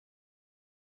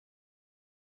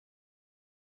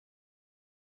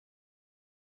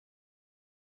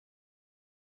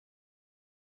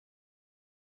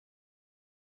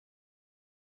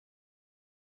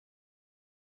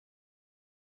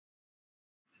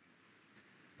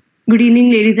Good evening,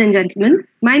 ladies and gentlemen.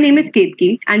 My name is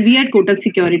Ketki, and we at Kotak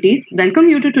Securities welcome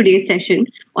you to today's session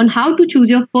on how to choose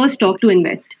your first stock to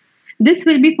invest. This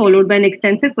will be followed by an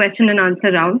extensive question and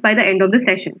answer round by the end of the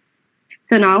session.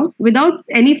 So, now, without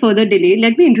any further delay,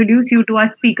 let me introduce you to our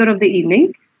speaker of the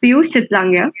evening, Peeyush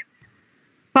Chitlangia,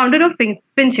 founder of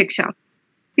FinShiksha.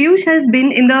 Peeyush has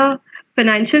been in the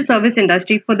financial service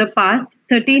industry for the past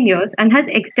 13 years and has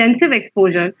extensive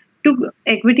exposure to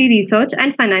equity research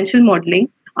and financial modeling,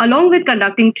 along with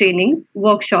conducting trainings,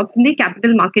 workshops in the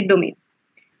capital market domain.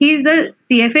 He is a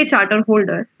CFA charter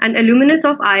holder and alumnus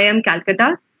of IIM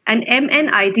Calcutta and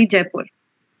MNIT Jaipur.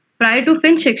 Prior to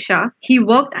FinShiksha, he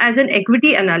worked as an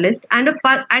equity analyst and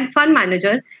and fund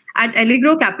manager at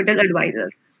Allegro Capital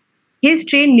Advisors. He has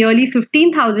trained nearly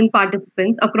 15,000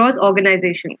 participants across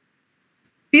organizations.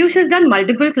 Peeyush has done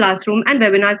multiple classroom and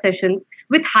webinar sessions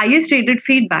with highest rated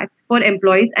feedbacks for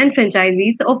employees and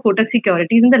franchisees of Kotak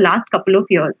Securities in the last couple of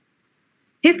years.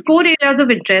 His core areas of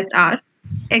interest are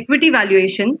equity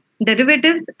valuation,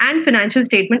 derivatives, and financial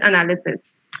statement analysis.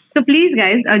 So please,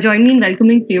 guys, join me in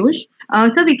welcoming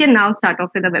Peeyush. So we can now start off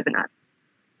with the webinar.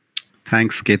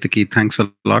 Thanks, Ketaki. Thanks a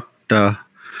lot.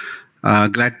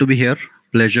 Glad to be here.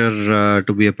 Pleasure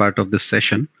to be a part of this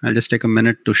session. I'll just take a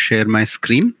minute to share my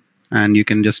screen and you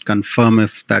can just confirm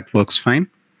if that works fine.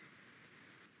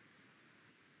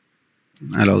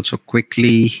 I'll also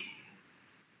quickly...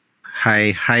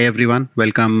 Hi everyone.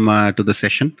 Welcome to the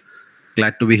session.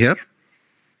 Glad to be here.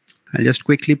 I'll just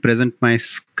quickly present my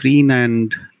screen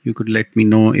and you could let me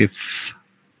know if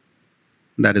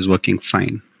that is working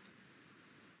fine.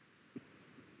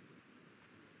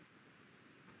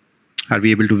 Are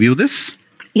we able to view this?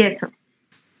 Yes, sir.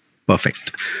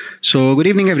 Perfect. So good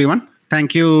evening, everyone.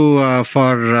 Thank you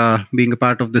for being a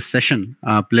part of this session.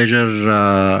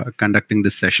 Pleasure conducting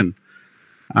this session.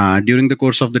 During the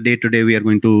course of the day today, we are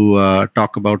going to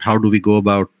talk about how do we go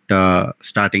about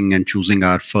starting and choosing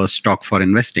our first stock for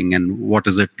investing and what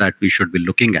is it that we should be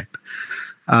looking at.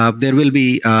 There will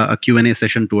be a Q&A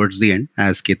session towards the end,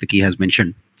 as Ketaki has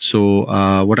mentioned. So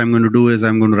what I'm going to do is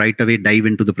I'm going to right away dive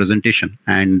into the presentation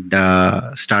and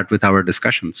start with our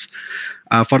discussions.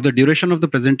 For the duration of the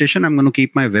presentation, I'm going to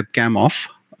keep my webcam off,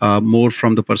 more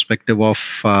from the perspective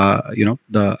of,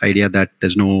 the idea that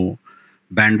there's no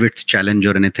bandwidth challenge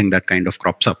or anything that kind of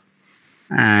crops up.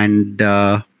 And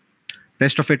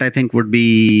rest of it, I think, would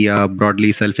be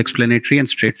broadly self-explanatory and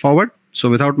straightforward. So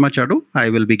without much ado,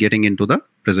 I will be getting into the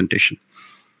presentation.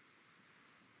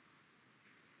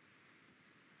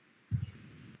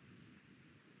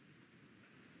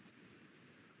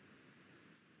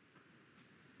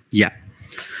 Yeah.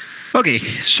 Okay.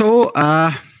 So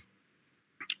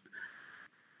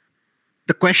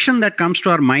the question that comes to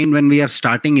our mind when we are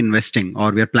starting investing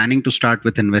or we are planning to start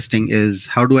with investing is,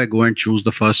 how do I go and choose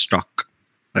the first stock,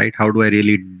 right? How do I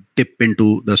really dip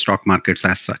into the stock markets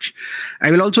as such?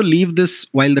 I will also leave this,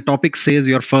 while the topic says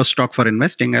your first stock for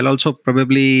investing, I'll also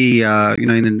probably, in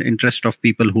the interest of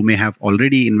people who may have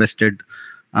already invested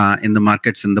in the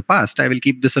markets in the past, I will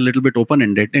keep this a little bit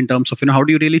open-ended in terms of, how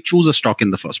do you really choose a stock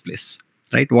in the first place,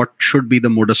 right? What should be the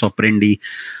modus operandi?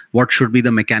 What should be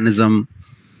the mechanism?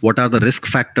 What are the risk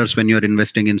factors when you're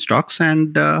investing in stocks?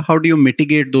 And how do you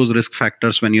mitigate those risk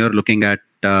factors when you're looking at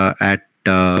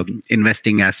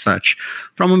investing as such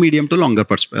from a medium to longer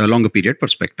period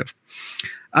perspective?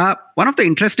 One of the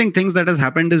interesting things that has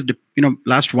happened is,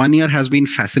 last 1 year has been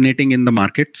fascinating in the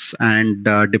markets, and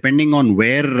depending on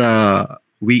where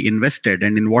we invested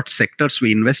and in what sectors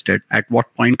we invested at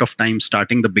what point of time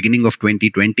starting the beginning of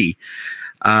 2020,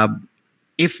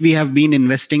 if we have been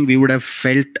investing, we would have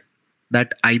felt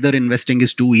that either investing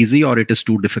is too easy or it is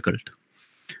too difficult,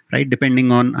 right? Depending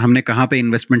on हमने कहाँ पे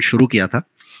investment शुरू किया था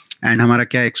and हमारा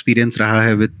क्या experience रहा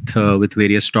है with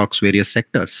various stocks, various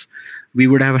sectors, we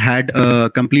would have had a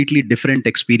completely different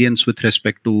experience with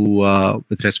respect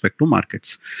to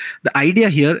markets. The idea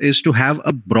here is to have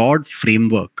a broad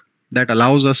framework that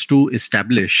allows us to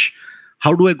establish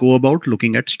how do I go about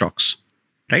looking at stocks,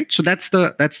 right? So that's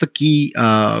the key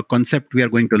concept we are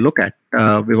going to look at.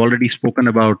 We've already spoken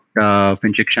about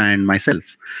FinShiksha and myself.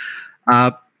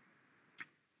 I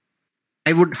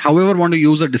would, however, want to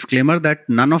use a disclaimer that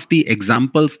none of the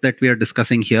examples that we are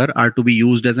discussing here are to be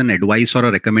used as an advice or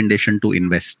a recommendation to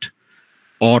invest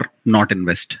or not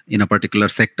invest in a particular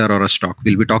sector or a stock.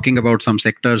 We'll be talking about some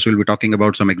sectors, we'll be talking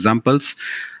about some examples.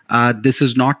 This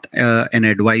is not an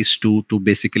advice to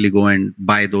basically go and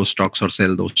buy those stocks or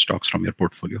sell those stocks from your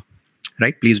portfolio.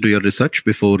 Right? Please do your research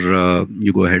before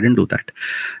you go ahead and do that.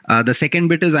 The second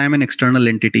bit is I am an external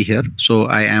entity here. So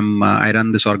I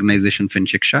run this organization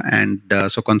FinShiksha, and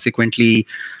so consequently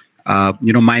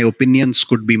My opinions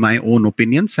could be my own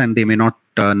opinions, and they may not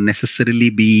necessarily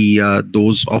be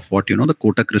those of what the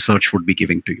Kotak research would be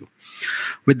giving to you.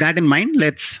 With that in mind,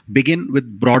 let's begin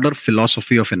with broader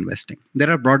philosophy of investing. There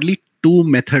are broadly two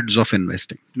methods of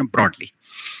investing. Broadly,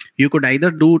 you could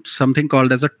either do something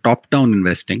called as a top-down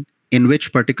investing, in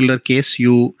which particular case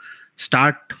you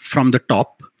start from the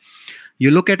top.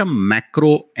 You look at a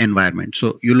macro environment.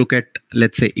 So you look at,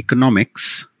 let's say,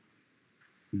 economics.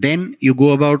 Then you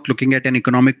go about looking at an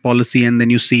economic policy, and then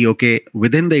you see, okay,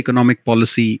 within the economic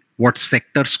policy, what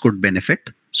sectors could benefit.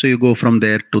 So you go from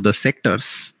there to the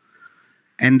sectors.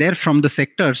 And there from the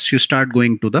sectors, you start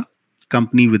going to the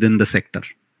company within the sector.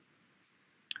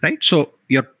 Right? So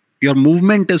your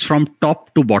movement is from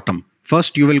top to bottom.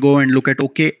 First, you will go and look at,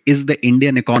 okay, is the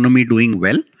Indian economy doing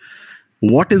well?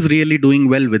 What is really doing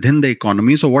well within the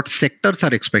economy? So what sectors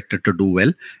are expected to do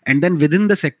well? And then within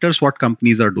the sectors, what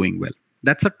companies are doing well?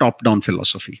 That's a top-down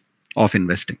philosophy of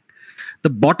investing. The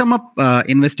bottom-up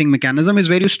investing mechanism is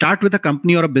where you start with a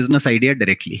company or a business idea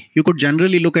directly. You could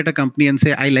generally look at a company and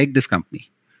say, I like this company.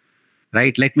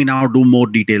 Right? Let me now do more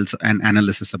details and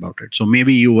analysis about it. So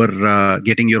maybe you were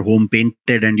getting your home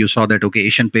painted and you saw that, okay,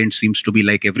 Asian Paints seems to be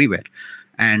like everywhere.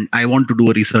 And I want to do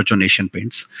a research on Asian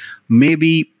Paints.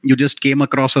 Maybe you just came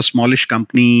across a smallish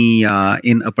company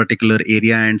in a particular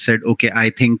area and said, okay,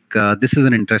 I think this is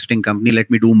an interesting company.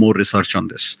 Let me do more research on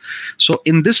this. So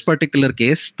in this particular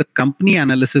case, the company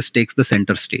analysis takes the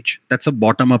center stage. That's a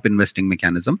bottom-up investing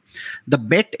mechanism. The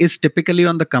bet is typically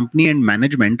on the company and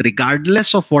management,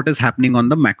 regardless of what is happening on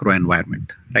the macro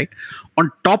environment. Right?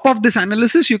 On top of this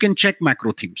analysis, you can check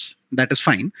macro themes. That is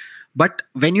fine. But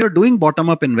when you're doing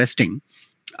bottom-up investing,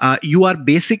 you are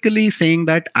basically saying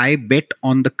that I bet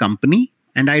on the company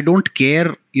and I don't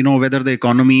care, whether the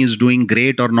economy is doing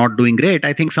great or not doing great.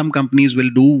 I think some companies will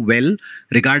do well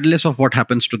regardless of what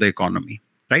happens to the economy.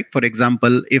 Right? For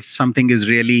example, if something is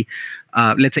really,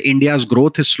 let's say India's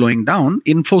growth is slowing down,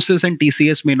 Infosys and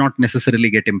TCS may not necessarily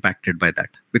get impacted by that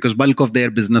because bulk of their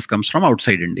business comes from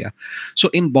outside India. So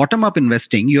in bottom-up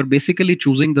investing, you're basically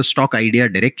choosing the stock idea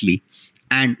directly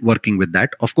and working with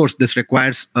that. Of course, this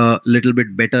requires a little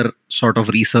bit better sort of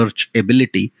research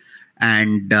ability.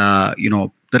 And,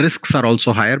 the risks are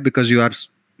also higher because you're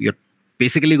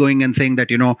basically going and saying that,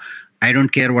 I don't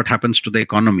care what happens to the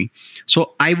economy.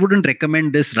 So I wouldn't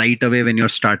recommend this right away when you're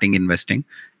starting investing.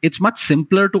 It's much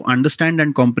simpler to understand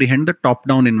and comprehend the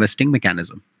top-down investing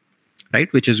mechanism,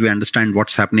 right? Which is we understand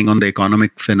what's happening on the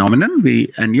economic phenomenon,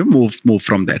 and you move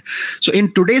from there. So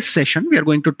in today's session, we are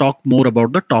going to talk more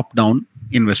about the top-down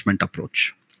investment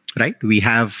approach, right? We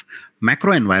have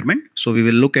macro environment. So we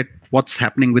will look at what's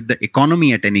happening with the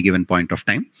economy at any given point of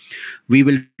time. We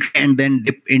will try and then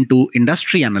dip into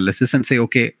industry analysis and say,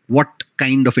 okay, what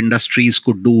kind of industries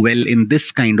could do well in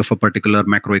this kind of a particular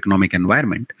macroeconomic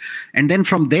environment? And then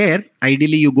from there,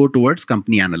 ideally, you go towards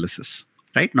company analysis.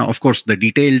 Right now, of course, the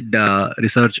detailed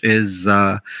research is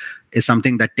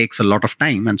something that takes a lot of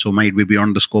time, and so might be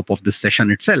beyond the scope of this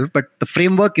session itself. But the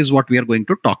framework is what we are going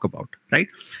to talk about. Right?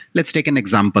 Let's take an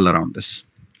example around this.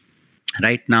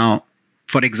 Right now,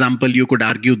 for example, you could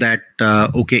argue that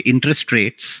okay, interest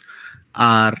rates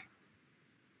are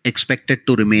expected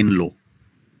to remain low.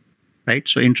 Right?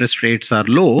 So interest rates are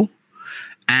low,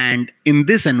 and in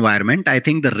this environment, I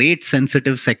think the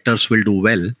rate-sensitive sectors will do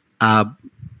well.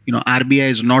 RBI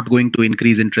is not going to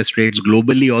increase interest rates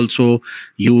globally. Also,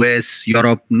 US,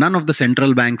 Europe, none of the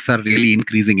central banks are really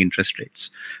increasing interest rates.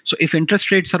 So if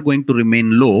interest rates are going to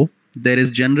remain low, there is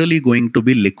generally going to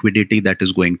be liquidity that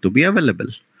is going to be available.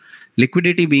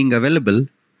 Liquidity being available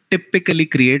typically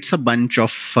creates a bunch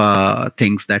of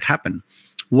things that happen.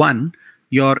 One,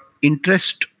 your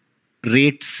interest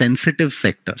rate sensitive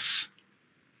sectors.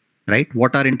 Right?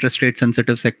 What are interest rate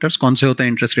sensitive sectors? कौन से होते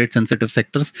हैं interest rate sensitive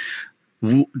sectors?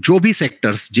 जो भी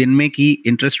sectors जिनमें की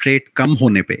interest rate कम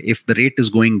होने पे, if the rate is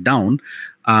going down,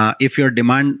 if your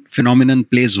demand phenomenon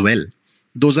plays well,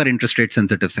 those are interest rate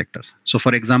sensitive sectors. So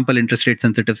for example, interest rate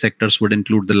sensitive sectors would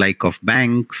include the like of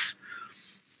banks,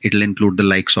 it'll include the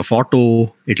likes of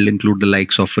auto, it'll include the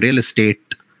likes of real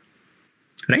estate,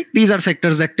 right? These are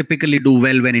sectors that typically do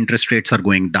well when interest rates are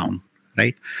going down,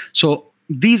 right? So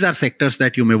these are sectors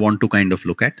that you may want to kind of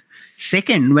look at.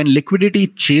 Second, when liquidity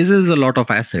chases a lot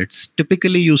of assets,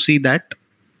 typically you see that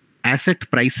asset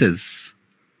prices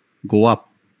go up.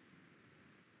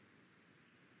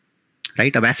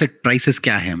 Right? Ab asset prices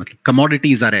kya hai?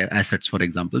 Commodities are assets, for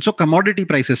example. So commodity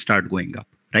prices start going up.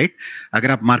 Right?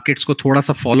 अगर आप markets को थोड़ा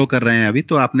सा follow कर रहे हैं अभी,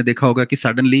 तो आपने देखा होगा कि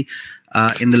suddenly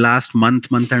in the last month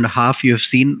and a half, you have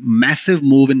seen massive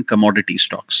move in commodity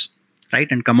stocks.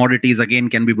 right? And commodities again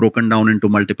can be broken down into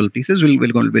multiple pieces.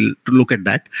 We'll look at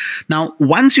that. Now,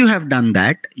 once you have done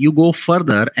that, you go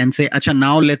further and say, acha,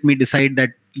 now let me decide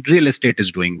that real estate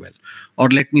is doing well, or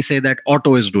let me say that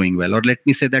auto is doing well, or let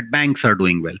me say that banks are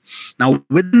doing well. Now,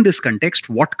 within this context,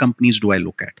 what companies do I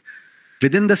look at?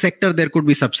 Within the sector, there could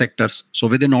be subsectors. So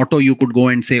within auto, you could go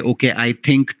and say, okay, I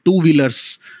think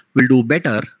two-wheelers will do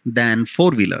better than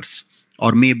four-wheelers,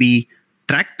 or maybe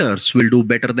tractors will do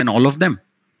better than all of them,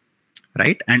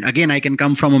 right? And again, I can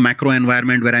come from a macro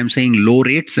environment where I'm saying low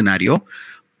rate scenario,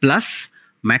 plus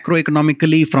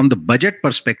macroeconomically from the budget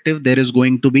perspective, there is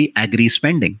going to be agri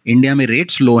spending. India में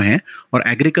rates low हैं और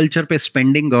agriculture पे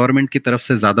spending government की तरफ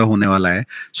से ज़्यादा होने वाला है.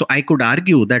 So I could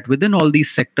argue that within all these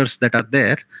sectors that are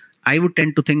there, I would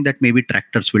tend to think that maybe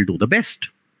tractors will do the best,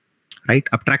 right?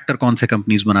 अब tractor कौन से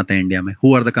companies बनाते हैं इंडिया में?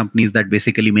 Who are the companies that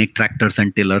basically make tractors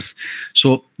and tillers?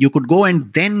 So you could go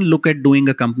and then look at doing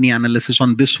a company analysis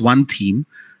on this one theme.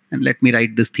 And let me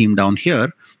write this theme down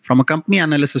here. From a company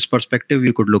analysis perspective,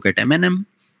 you could look at M&M.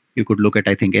 You could look at,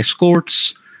 I think,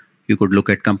 Escorts. You could look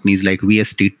at companies like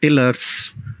VST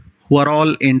Tillers, who are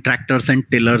all in tractors and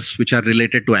tillers, which are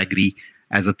related to agri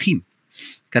as a theme,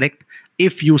 correct?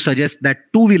 If you suggest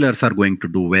that two-wheelers are going to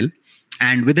do well,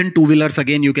 and within two-wheelers,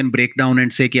 again, you can break down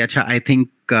and say, Acha, I think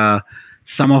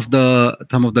some of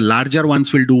the larger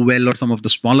ones will do well, or some of the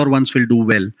smaller ones will do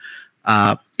well.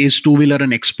 Is two-wheeler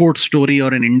an export story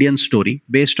or an Indian story?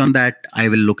 Based on that, I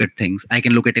will look at things. I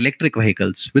can look at electric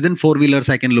vehicles. Within four-wheelers,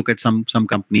 I can look at some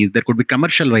companies. There could be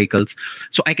commercial vehicles.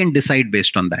 So I can decide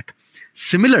based on that.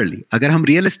 Similarly, अगर हम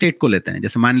real estate को लेते हैं,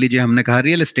 जैसे मान लीजिए हमने कहा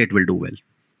real estate will do well,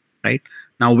 right?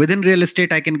 Now within real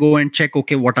estate, I can go and check,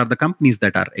 okay, what are the companies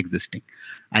that are existing?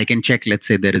 I can check, let's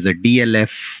say there is a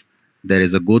DLF, there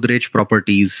is a Godrej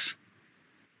Properties,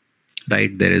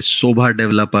 right? There is Sobha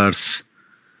Developers,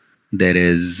 there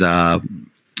is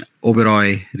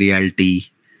Oberoi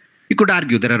Realty. You could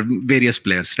argue there are various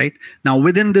players, right? Now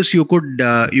within this, you could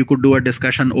do a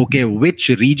discussion. Okay, which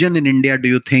region in India do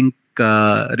you think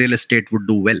real estate would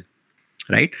do well,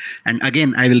 right? And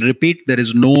again, I will repeat: there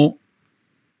is no.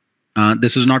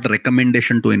 This is not a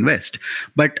recommendation to invest,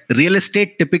 but real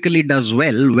estate typically does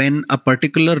well when a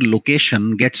particular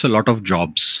location gets a lot of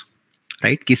jobs.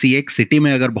 Right किसी एक city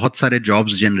में अगर बहुत सारे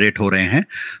jobs generate हो रहे हैं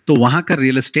तो वहां का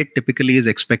real estate typically is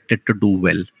expected to do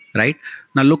well, right?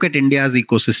 Now look at India's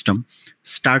ecosystem.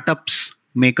 Startups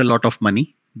make a lot of money.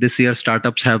 This year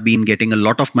startups have been getting a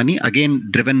lot of money, again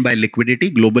driven by liquidity.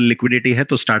 Global liquidity है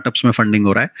तो startups में funding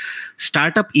हो रहा है.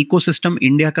 Startup ecosystem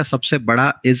India का सबसे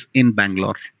बड़ा is in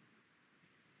Bangalore,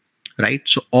 right?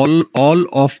 So all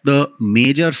of the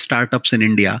major startups in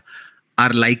India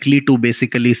are likely to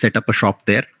basically set up a shop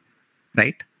there,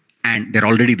 right? And they're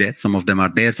already there. Some of them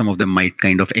are there. Some of them might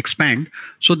kind of expand.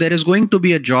 So there is going to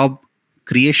be a job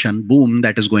creation boom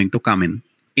that is going to come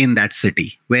in that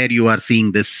city where you are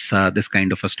seeing this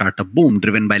kind of a startup boom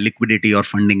driven by liquidity or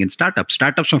funding in startups.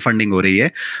 Startups में funding हो रही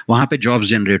है, वहाँ पे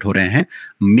jobs generate हो रहे हैं.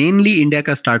 Mainly India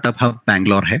का startup hub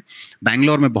Bangalore है.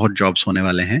 Bangalore में बहुत jobs होने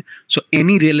वाले हैं. So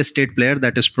any real estate player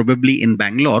that is probably in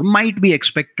Bangalore might be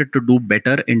expected to do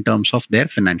better in terms of their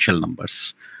financial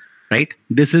numbers, right?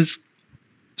 This is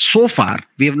so far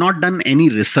we have not done any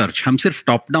research. हम सिर्फ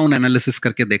top down analysis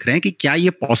करके देख रहे हैं कि क्या ये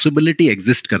possibility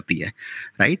exist करती है,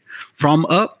 right? From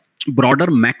a broader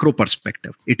macro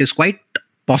perspective it is quite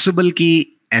possible कि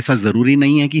ऐसा जरूरी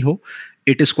नहीं है कि हो.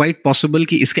 इट इज क्वाइट पॉसिबल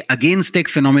कि इसके अगेंस्ट एक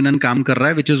फिनोमिनन काम कर रहा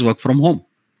है, which is work from home,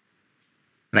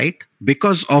 right?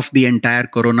 Because of the entire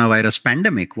coronavirus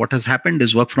pandemic, what has happened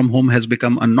is work from home has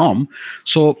become a norm.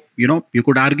 So, you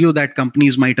could argue that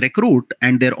companies might recruit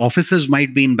and their offices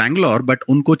might be in Bangalore, but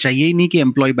unko chahiye hi nahi ki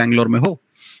employee Bangalore mein ho.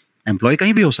 Employee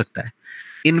kahin bhi ho sakta hai.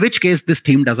 In which case, this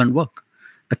theme doesn't work.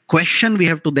 The question we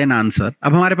have to then answer,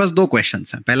 अब हमारे पास दो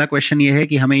questions हैं. पहला question ये है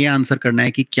कि हमें ये आंसर करना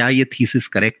है कि क्या ये thesis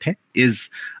correct है? Is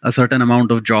a certain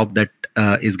amount of job that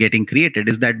is getting created,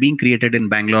 is that being created in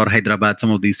Bangalore, Hyderabad,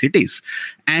 some of these cities?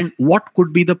 And what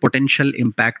could be the potential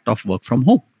impact of work from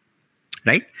home,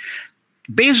 right?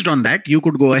 Based on that, you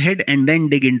could go ahead and then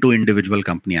dig into individual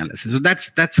company analysis. So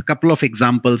that's a couple of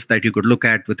examples that you could look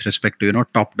at with respect to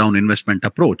top-down investment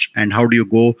approach. And how do you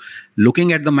go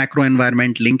looking at the macro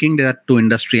environment, linking that to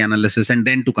industry analysis and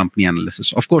then to company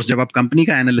analysis. Of course, जब आप company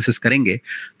का analysis करेंगे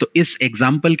तो इस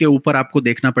example के ऊपर आपको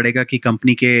देखना पड़ेगा कि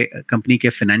company के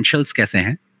financials कैसे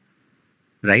हैं,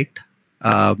 right?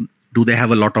 Do they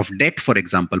have a lot of debt, for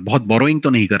example? बहुत borrowing तो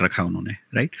नहीं कर रखा उन्होंने,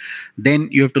 right? Then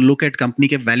you have to look at company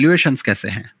के valuations कैसे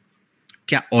हैं.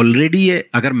 क्या already ये,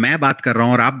 अगर मैं बात कर रहा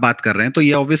हूँ और आप बात कर रहे हैं तो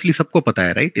ये obviously सबको पता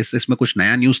है, right? इसमें कुछ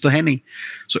नया न्यूज़ तो है नहीं.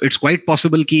 So it's quite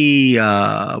possible कि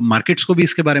markets को भी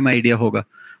इसके बारे में idea होगा.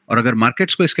 और अगर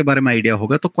मार्केट्स को इसके बारे में आइडिया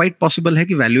होगा तो क्वाइट पॉसिबल है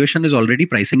कि valuation is already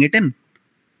pricing it in.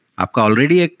 आपका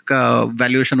ऑलरेडी एक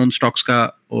वैल्यूएशन उन स्टॉक्स का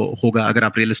होगा. अगर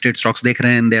आप रियल एस्टेट स्टॉक्स देख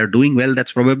रहे हैं and they are doing well,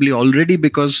 that's probably already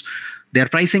because they are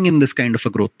pricing in this kind of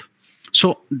a growth. So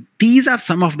these are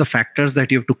some of the factors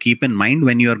that you have to keep in mind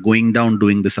when you are going down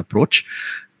doing this approach.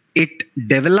 It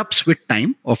develops with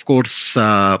time. Of course,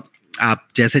 आप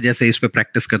जैसे जैसे इस पे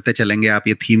practice करते चलेंगे, आप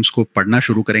ये themes को पढ़ना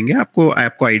शुरू करेंगे,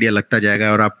 आपको आइडिया लगता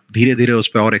जाएगा और आप धीरे धीरे उस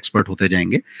पे और एक्सपर्ट होते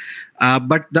जाएंगे.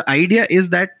 But the idea is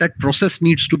that process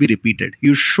needs to be repeated.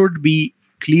 You should be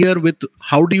clear with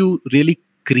how do you really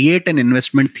create an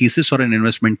investment thesis or an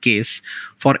investment case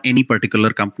for any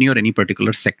particular company or any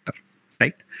particular sector,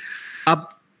 right?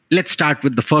 Let's start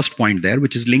with the first point there,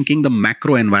 which is linking the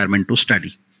macro environment to study.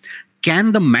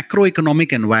 Can the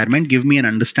macroeconomic environment give me an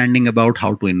understanding about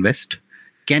how to invest?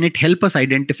 Can it help us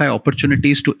identify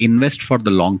opportunities to invest for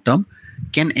the long term?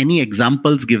 Can any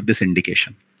examples give this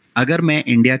indication? अगर मैं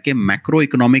India के macro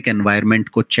economic environment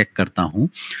को check करता हूं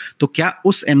तो क्या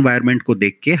उस environment को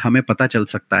देख के हमें पता चल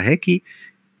सकता है कि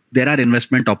there are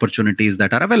investment opportunities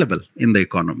that are available in the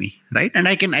economy, right? And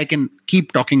I can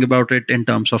keep talking about it in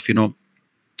terms of,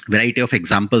 variety of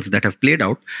examples that have played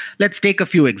out. Let's take a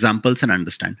few examples and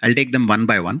understand. I'll take them one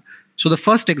by one. So the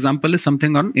first example is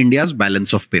something on India's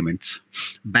balance of payments.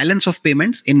 Balance of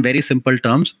payments in very simple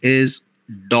terms is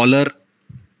dollar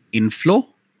inflow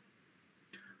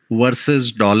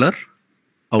versus dollar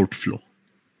outflow.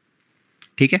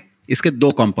 ठीक है? इसके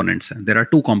दो components हैं. There are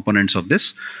two components of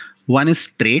this. One is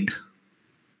trade,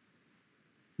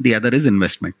 the other is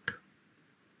investment.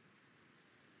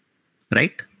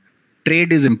 Right?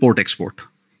 Trade is import-export.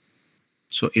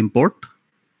 So import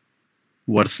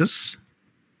versus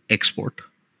export.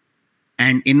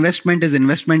 And investment is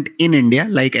investment in India,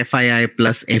 like FII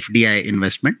plus FDI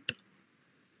investment.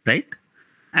 Right?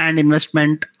 And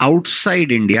investment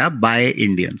outside India by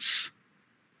Indians.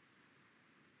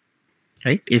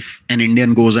 Right? If an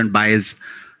Indian goes and buys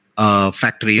a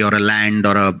factory or a land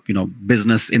or a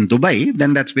business in Dubai,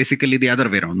 then that's basically the other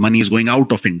way around. Money is going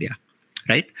out of India,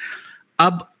 right?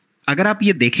 अब अगर आप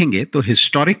ये देखेंगे तो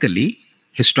historically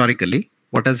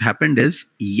what has happened is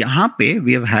यहाँ पे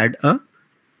we have had a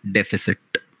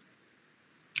deficit,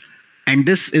 and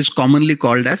this is commonly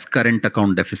called as current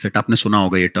account deficit. आपने सुना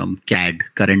होगा ये term CAD,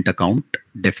 current account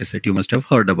deficit. You must have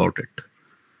heard about it,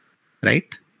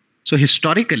 right? So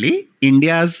historically,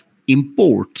 India's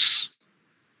imports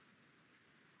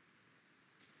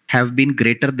have been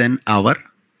greater than our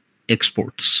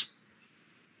exports,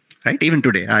 right? Even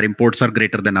today, our imports are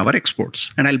greater than our exports.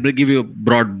 And I'll give you a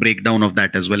broad breakdown of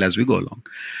that as well as we go along.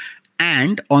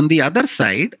 And on the other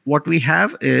side, what we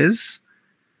have is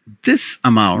this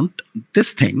amount,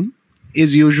 this thing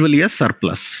is usually a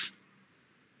surplus,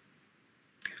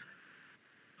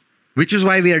 which is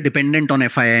why we are dependent on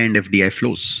FII and FDI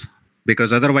flows,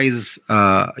 because otherwise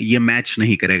ये match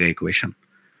नहीं करेगा equation.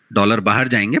 Dollar बाहर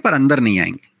जाएंगे पर अंदर नहीं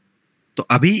आएंगे. तो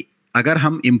अभी अगर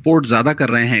हम इंपोर्ट ज्यादा कर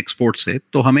रहे हैं एक्सपोर्ट से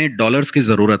तो हमें डॉलर्स की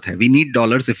जरूरत है. We need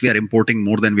dollars if we are importing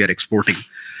more than we are exporting.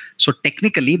 So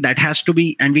technically that has to be,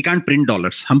 and we can't print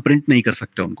dollars. हम प्रिंट नहीं कर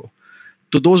सकते उनको.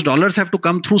 तो those dollars have to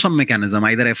come through some mechanism,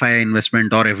 either FII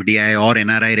investment और FDI और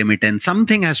NRI remittance.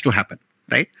 Something has to happen,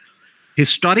 right?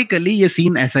 Historically ये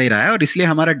scene ऐसा ही रहा है और इसलिए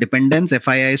हमारा डिपेंडेंस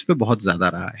एफआईआई पे बहुत ज्यादा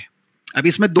रहा है. अब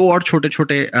इसमें दो और छोटे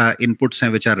छोटे इनपुट्स हैं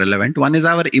which are relevant. One is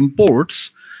our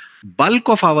imports. Bulk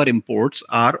of our imports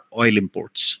are oil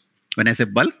imports. When I say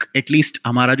bulk, at least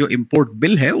हमारा जो import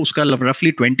bill है उसका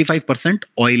roughly 25%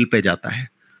 oil पे जाता है.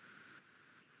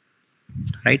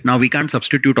 Right now we can't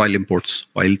substitute oil imports.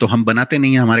 Oil तो हम बनाते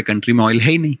नहीं हैं, हमारे country में oil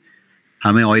है ही नहीं.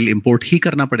 हमें oil import ही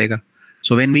करना पड़ेगा.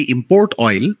 So when we import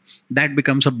oil, that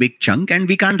becomes a big chunk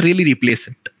and we can't really replace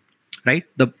it. Right?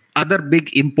 The other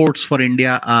big imports for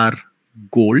India are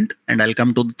gold, and I'll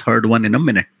come to the third one in a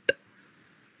minute.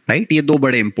 Right? ये दो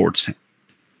बड़े imports हैं.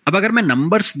 अब अगर मैं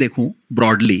numbers देखूं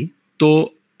broadly तो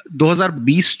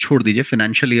 2020 छोड़ दीजिए,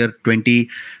 फाइनेंशियल ईयर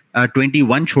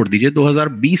 2021 छोड़ दीजिए,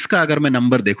 2020 का अगर मैं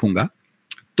नंबर देखूंगा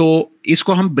तो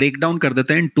इसको हम ब्रेक डाउन कर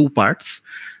देते हैं इन two parts.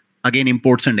 Again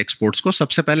imports and exports को.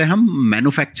 सबसे पहले हम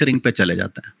मैन्युफैक्चरिंग पे चले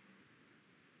जाते हैं,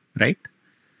 राइट?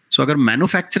 सो अगर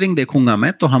मैन्युफैक्चरिंग देखूंगा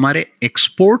मैं तो हमारे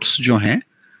एक्सपोर्ट्स जो हैं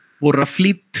वो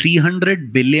रफली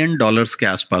 $300 बिलियन के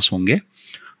आसपास होंगे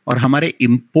और हमारे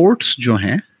इंपोर्ट्स जो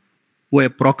हैं वो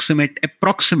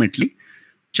अप्रोक्सीमेटली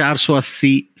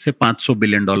 480 से 500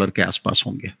 बिलियन डॉलर के आसपास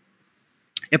होंगे,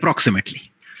 अप्रोक्सीमेटली.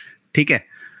 ठीक है?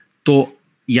 तो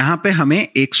यहां पे हमें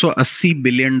 180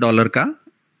 बिलियन डॉलर का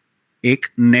एक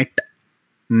नेट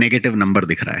नेगेटिव नंबर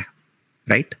दिख रहा है,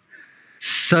 राइट?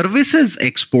 सर्विसेज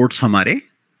एक्सपोर्ट्स हमारे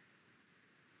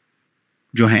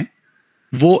जो हैं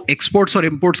वो एक्सपोर्ट्स और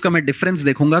इंपोर्ट्स का मैं डिफरेंस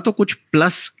देखूंगा तो कुछ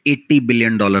 +$80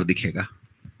 बिलियन दिखेगा.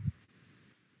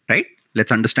 Right?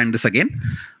 Let's understand this again.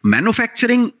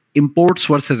 Manufacturing imports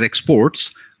versus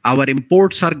exports. Our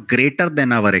imports are greater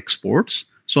than our exports.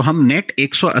 So हम net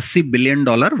 $180 billion,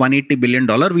 $180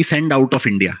 billion we send out of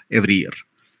India every year.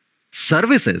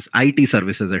 Services, IT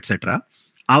services, etc.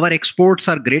 Our exports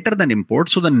are greater than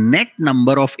imports. So the net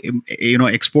number of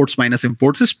exports minus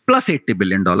imports is +$80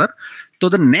 billion. So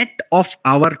the net of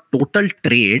our total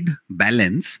trade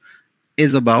balance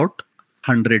is about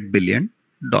 $100 billion.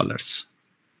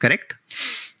 Correct?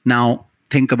 Now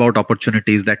think about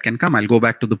opportunities that can come. I'll go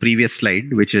back to the previous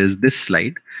slide, which is this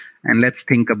slide, and let's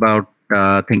think about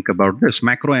this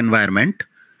macro environment.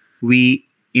 We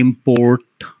import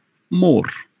more,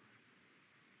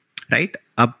 right?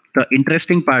 अब the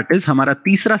interesting part is हमारा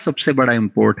तीसरा सबसे बड़ा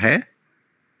import है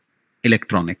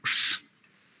electronics,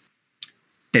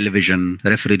 television,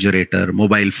 refrigerator,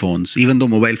 mobile phones. Even though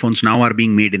mobile phones now are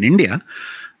being made in India,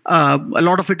 a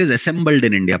lot of it is assembled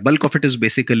in India. Bulk of it is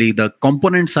basically the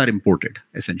components are imported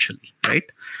essentially, right?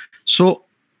 So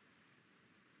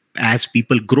as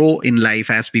people grow in life,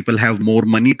 as people have more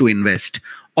money to invest,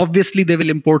 obviously they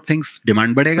will import things.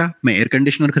 Demand बढ़ेगा, मैं air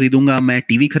conditioner खरीदूंगा, मैं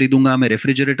TV खरीदूंगा, मैं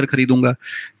refrigerator खरीदूंगा.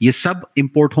 ये सब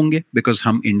import होंगे because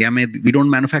हम India में we don't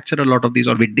manufacture a lot of these,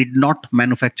 or we did not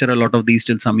manufacture a lot of these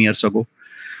till some years ago.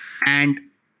 And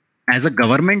as a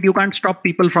government, you can't stop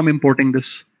people from importing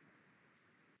this.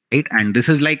 Right? And this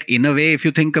is like, in a way, if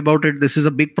you think about it, this is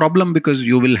a big problem because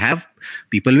you will have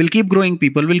people will keep growing,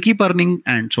 people will keep earning,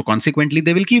 and so consequently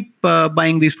they will keep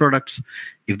buying these products.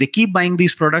 If they keep buying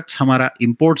these products, हमारा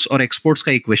imports or exports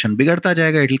का equation बिगड़ता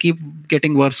जाएगा. It will keep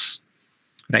getting worse,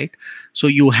 right? So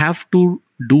you have to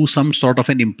do some sort of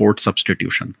an import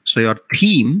substitution. So your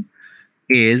theme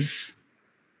is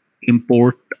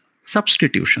import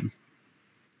substitution.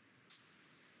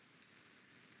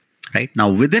 Right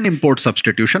now, within import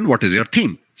substitution, what is your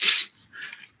theme?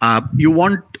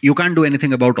 You can't do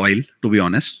anything about oil, to be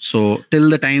honest. So till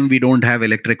the time we don't have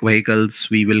electric vehicles,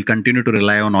 we will continue to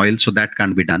rely on oil. So that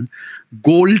can't be done.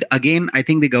 Gold, again, I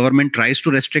think the government tries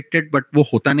to restrict it, but वो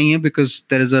होता नहीं है because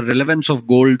there is a relevance of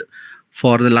gold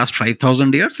for the last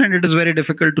 5,000 years, and it is very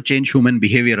difficult to change human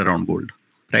behavior around gold,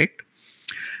 right?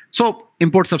 So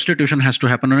import substitution has to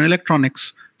happen on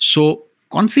electronics. So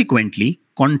consequently,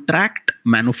 contract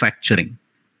manufacturing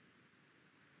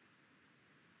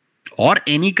or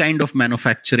any kind of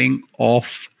manufacturing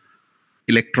of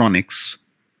electronics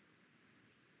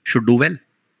should do well.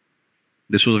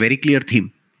 This was a very clear theme.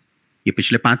 ये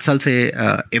पिछले 5 साल से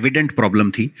evident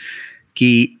problem थी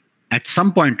कि at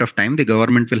some point of time the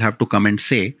government will have to come and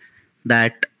say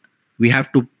that we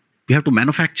have to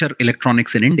manufacture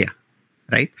electronics in India,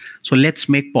 right? So let's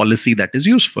make policy that is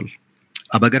useful.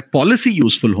 अब अगर policy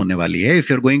useful होने वाली है, if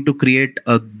you're going to create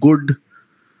a good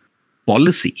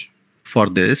policy for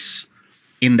this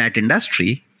in that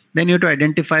industry, then you have to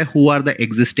identify who are the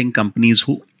existing companies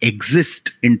who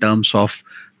exist in terms of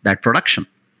that production.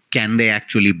 Can they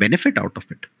actually benefit out of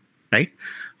it, right?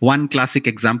 One classic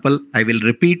example, I will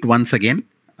repeat once again.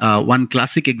 One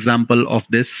classic example of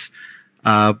this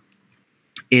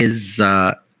is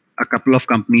a couple of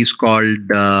companies called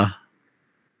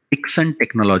Dixon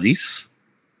Technologies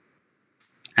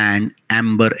and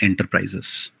Amber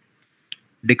Enterprises.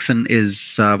 Dixon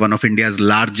is one of India's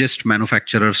largest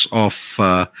manufacturers of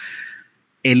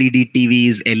LED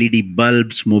TVs, LED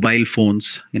bulbs, mobile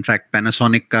phones. In fact,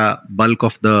 Panasonic, bulk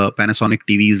of the Panasonic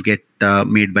TVs get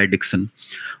made by Dixon.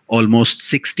 Almost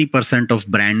 60% of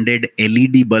branded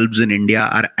LED bulbs in India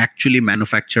are actually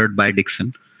manufactured by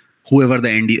Dixon. Whoever the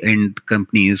end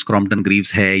company is, Crompton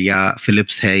Greaves है या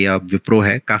Philips है या Wipro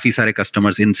है, काफी सारे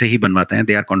customers इनसे ही बनवाते हैं.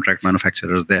 They are contract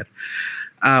manufacturers there.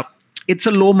 It's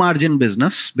a low margin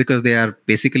business because they are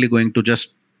basically going to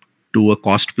just do a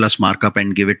cost plus markup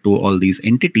and give it to all these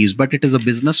entities, but it is a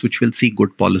business which will see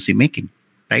good policy making,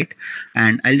 right?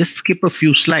 And I'll just skip a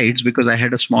few slides because I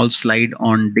had a small slide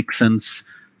on Dixon's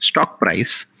stock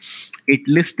price. It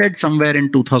listed somewhere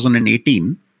in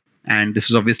 2018, and this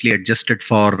is obviously adjusted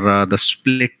for the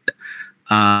split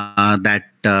that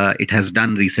it has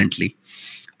done recently.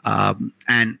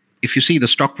 And if you see, the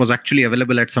stock was actually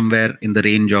available at somewhere in the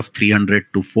range of 300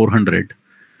 to 400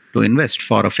 to invest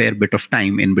for a fair bit of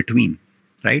time in between,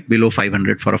 right? Below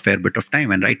 500 for a fair bit of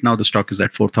time. And right now the stock is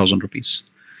at 4,000 rupees,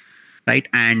 right?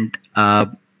 And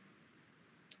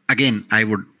again, I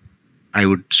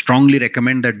would strongly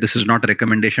recommend that this is not a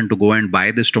recommendation to go and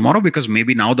buy this tomorrow, because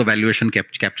maybe now the valuation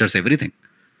captures everything,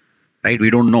 right? We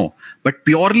don't know. But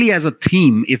purely as a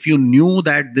theme, if you knew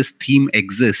that this theme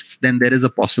exists, then there is a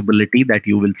possibility that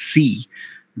you will see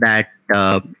that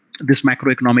this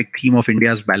macroeconomic theme of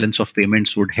India's balance of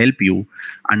payments would help you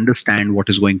understand what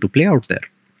is going to play out there,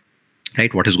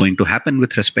 right? What is going to happen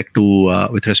with respect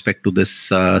to this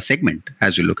segment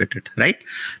as you look at it, right?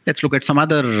 Let's look at some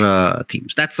other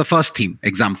themes. That's the first theme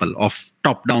example of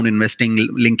top-down investing,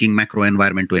 linking macro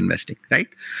environment to investing, right?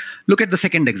 Look at the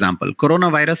second example,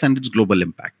 coronavirus and its global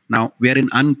impact. Now, we are in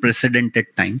unprecedented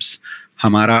times.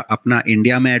 हमारा अपना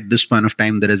India में at this point of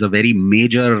time there is a very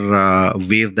major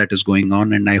wave that is going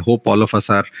on, and I hope all of us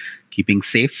are keeping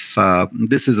safe.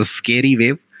 This is a scary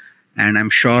wave, and I'm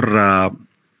sure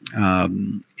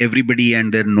everybody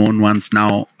and their known ones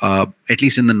now, at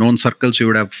least in the known circles, you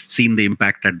would have seen the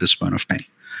impact at this point of time.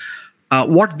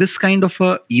 What this kind of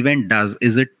a event does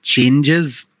is it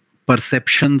changes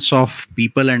perceptions of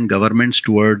people and governments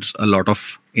towards a lot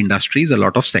of industries, a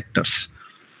lot of sectors,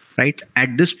 right?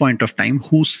 At this point of time,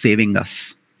 who's saving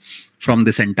us from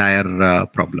this entire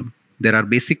problem? There are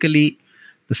basically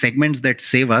the segments that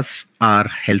save us are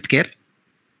healthcare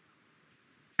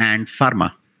and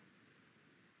pharma.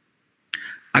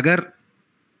 अगर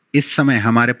इस समय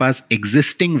हमारे पास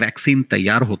existing vaccine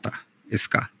तैयार होता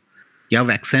इसका, या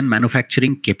vaccine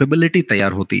manufacturing capability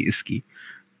तैयार होती इसकी,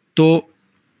 तो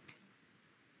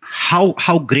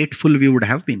how grateful we would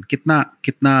have been,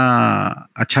 कितना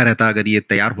अच्छा रहता अगर ये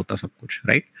तैयार होता सब कुछ,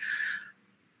 राइट?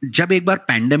 जब एक बार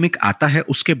पैंडेमिक आता है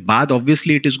उसके बाद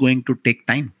obviously it is going to take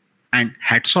time, and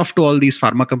hats off to all these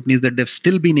pharma companies that they've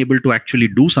still been able to actually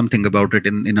do something about it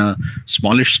in a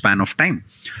smallish span of time.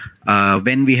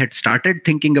 When we had started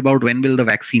thinking about when will the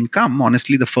vaccine come,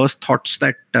 honestly, the first thoughts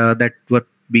that were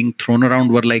being thrown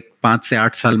around were like 5 से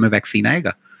 8 साल में vaccine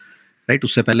आएगा, right?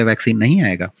 उससे पहले vaccine नहीं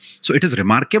आएगा. So it is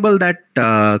remarkable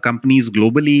that companies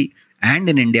globally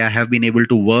and in India have been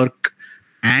able to work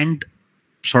and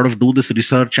sort of do this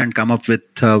research and come up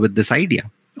with this idea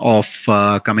of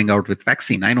coming out with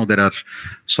vaccine. I know there are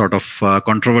sort of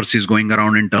controversies going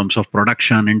around in terms of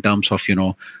production, in terms of,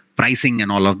 pricing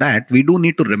and all of that. We do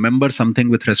need to remember something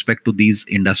with respect to these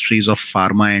industries of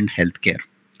pharma and healthcare,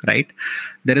 right?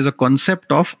 There is a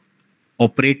concept of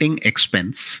operating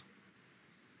expense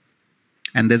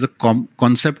and there's a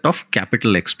concept of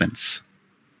capital expense,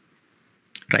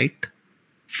 right?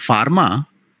 Pharma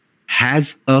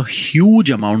has a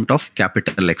huge amount of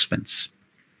capital expense.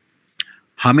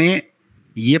 हमें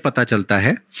ये पता चलता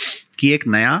है कि एक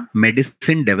नया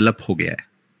medicine develop हो गया है,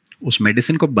 उस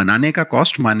मेडिसिन को बनाने का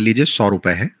कॉस्ट मान लीजिए 100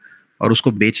 रुपए है और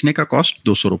उसको बेचने का कॉस्ट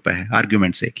 200 रुपए है,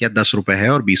 आर्ग्यूमेंट से, या 10 रुपए है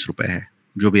और 20 रुपए है,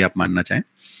 जो भी आप मानना चाहें.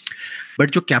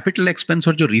 बट जो कैपिटल एक्सपेंस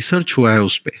और जो रिसर्च हुआ है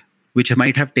उस पे, which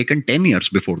might have taken 10 years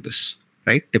before this,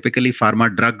 right? Typically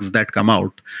pharma drugs that come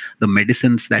out, the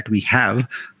medicines that we have,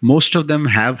 most of them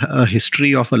have a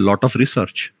history of a lot of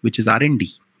research, which is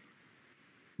R&D.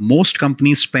 Most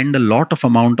companies spend a lot of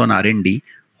amount on R&D,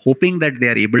 hoping that they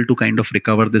are able to kind of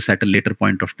recover this at a later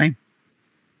point of time.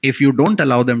 If you don't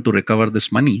allow them to recover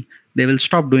this money, they will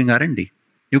stop doing R&D.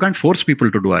 You can't force people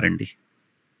to do R&D,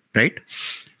 right?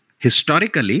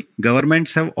 Historically,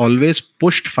 governments have always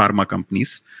pushed pharma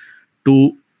companies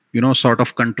to, sort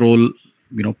of control,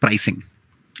 pricing.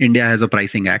 India has a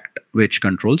pricing act which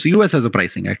controls. US has a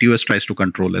pricing act. US tries to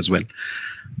control as well.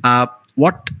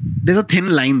 There's a thin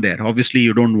line there. Obviously,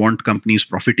 you don't want companies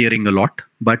profiteering a lot,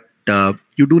 but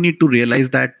you do need to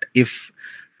realize that if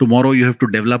tomorrow you have to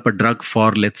develop a drug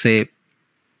for, let's say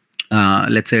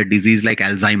a disease like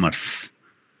Alzheimer's,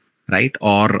 right?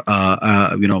 Or,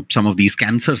 some of these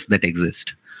cancers that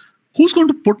exist, who's going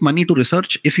to put money to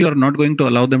research if you are not going to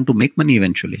allow them to make money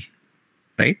eventually,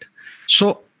 right?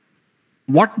 So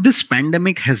what this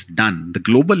pandemic has done, the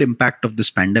global impact of this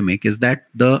pandemic, is that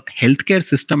the healthcare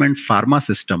system and pharma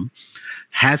system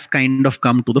has kind of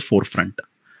come to the forefront.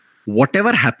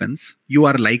 Whatever happens, you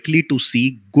are likely to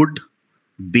see good,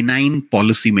 benign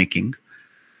policy making,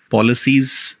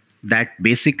 policies that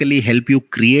basically help you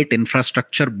create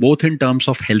infrastructure both in terms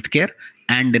of healthcare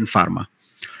and in pharma.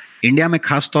 India में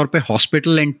खास तौर पे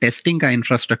hospital and testing का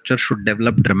infrastructure should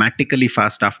develop dramatically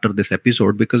fast after this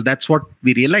episode, because that's what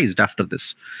we realised after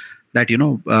this, that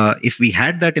if we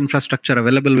had that infrastructure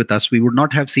available with us, we would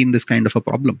not have seen this kind of a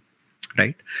problem,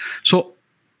 right? So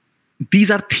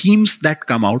these are themes that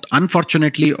come out.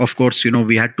 Unfortunately, of course,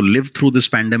 we had to live through this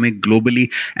pandemic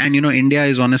globally, and India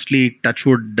is honestly, touch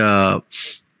wood,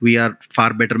 we are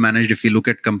far better managed. If you look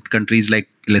at countries like,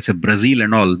 let's say, Brazil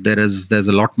and all, there's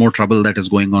a lot more trouble that is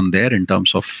going on there in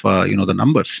terms of the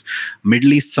numbers.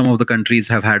 Middle East, some of the countries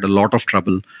have had a lot of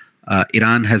trouble.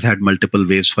 Iran has had multiple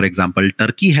waves, for example.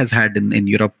 Turkey has had in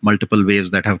Europe multiple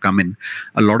waves that have come in.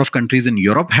 A lot of countries in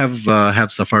Europe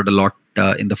have suffered a lot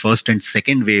in the first and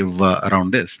second wave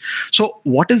around this. So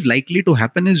what is likely to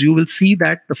happen is you will see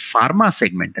that the pharma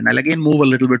segment, and I'll again move a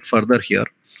little bit further here.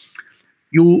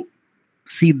 You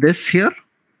see this here,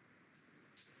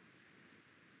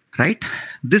 right?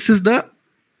 This is the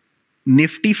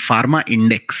Nifty Pharma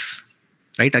Index.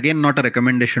 Right? Again, not a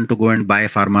recommendation to go and buy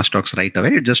pharma stocks right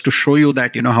away, just to show you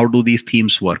that, how do these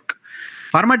themes work.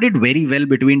 Pharma did very well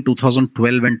between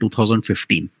 2012 and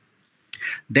 2015.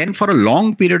 Then for a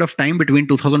long period of time between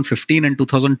 2015 and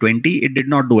 2020, it did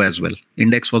not do as well.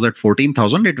 Index was at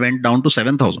 14,000. It went down to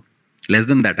 7,000. Less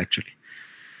than that, actually,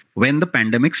 when the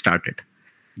pandemic started.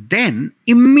 Then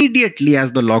immediately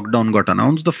as the lockdown got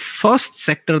announced, the first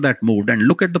sector that moved, and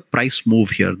look at the price move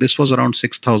here. This was around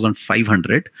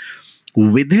 6,500.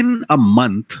 Within a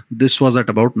month, this was at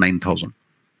about 9,000,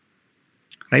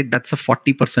 right? That's a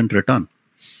 40% return.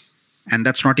 And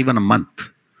that's not even a month,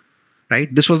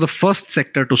 right? This was the first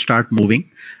sector to start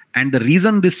moving. And the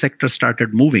reason this sector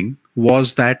started moving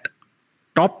was that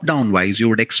top-down wise, you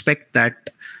would expect that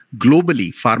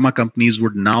globally, pharma companies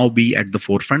would now be at the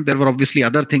forefront. There were obviously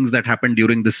other things that happened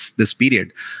during this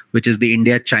period, which is the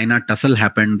India-China tussle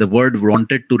happened. The world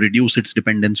wanted to reduce its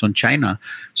dependence on China.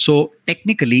 So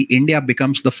technically, India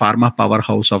becomes the pharma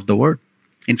powerhouse of the world.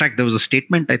 In fact, there was a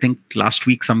statement, I think, last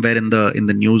week somewhere in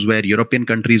the news where European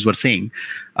countries were saying,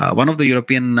 one of the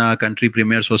European country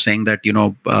premiers was saying that,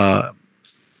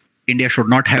 India should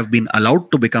not have been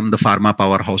allowed to become the pharma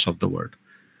powerhouse of the world.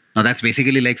 Now, that's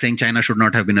basically like saying China should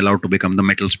not have been allowed to become the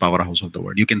metals powerhouse of the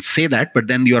world. You can say that, but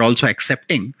then you are also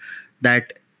accepting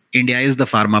that India is the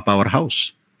pharma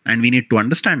powerhouse. And we need to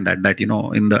understand that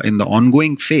in the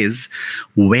ongoing phase,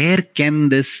 where can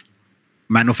this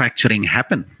manufacturing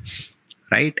happen,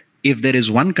 right? If there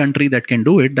is one country that can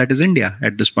do it, that is India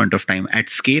at this point of time at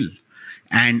scale.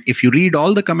 And if you read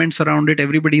all the comments around it,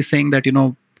 everybody is saying that,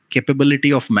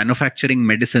 capability of manufacturing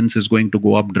medicines is going to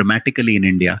go up dramatically in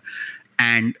India.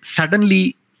 And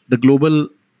suddenly, the global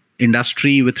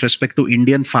industry with respect to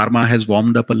Indian pharma has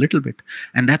warmed up a little bit.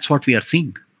 And that's what we are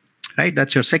seeing, right?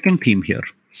 That's your second theme here.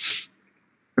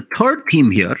 The third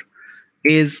theme here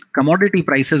is commodity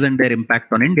prices and their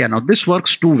impact on India. Now, this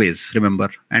works two ways, remember.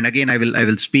 And again, I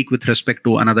will speak with respect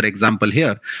to another example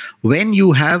here. When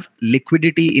you have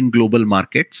liquidity in global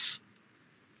markets,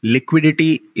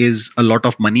 liquidity is a lot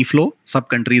of money flow. सब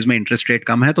countries में interest rate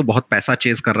कम है तो बहुत पैसा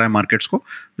chase कर रहा है markets को.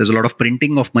 There's a lot of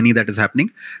printing of money that is happening.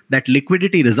 That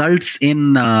liquidity results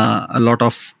in a lot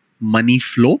of money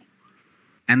flow.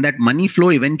 And that money flow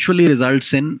eventually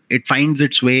results in, it finds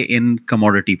its way in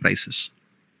commodity prices.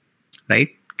 Right?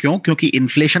 क्यों? क्योंकि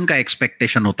inflation का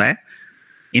expectation होता है.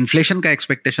 Inflation का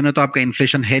expectation है तो आपका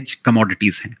inflation hedge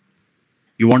commodities हैं.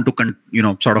 You want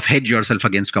to, sort of hedge yourself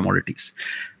against commodities.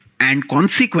 And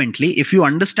consequently, if you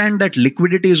understand that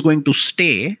liquidity is going to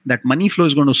stay, that money flow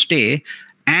is going to stay,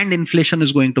 and inflation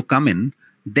is going to come in,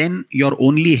 then your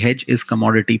only hedge is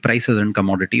commodity prices and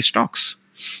commodity stocks.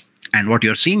 And what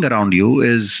you're seeing around you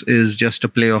is just a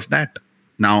play of that.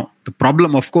 Now, the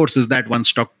problem, of course, is that one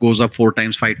stock goes up 4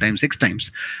 times, 5 times, 6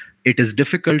 times. It is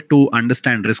difficult to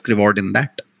understand risk reward in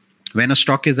that. When a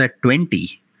stock is at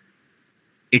 20,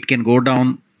 it can go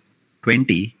down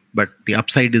 20, but the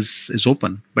upside is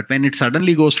open. But when it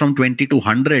suddenly goes from 20 to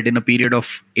 100 in a period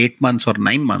of 8 months or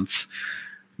 9 months,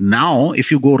 now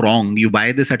if you go wrong, you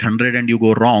buy this at 100 and you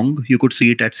go wrong, you could see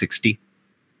it at 60.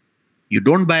 You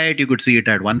don't buy it, you could see it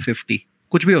at 150.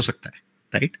 Kuch bhi ho sakta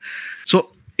hai, right? So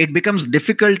it becomes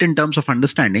difficult in terms of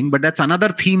understanding, but that's another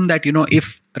theme that,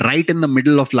 if right in the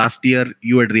middle of last year,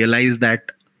 you had realized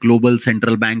that global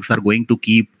central banks are going to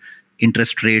keep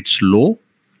interest rates low,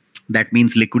 that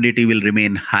means liquidity will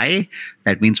remain high.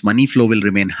 That means money flow will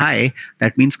remain high.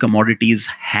 That means commodities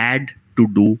had to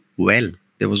do well.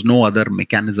 There was no other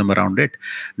mechanism around it.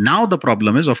 Now the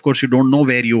problem is, of course, you don't know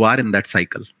where you are in that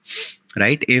cycle,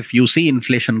 right? If you see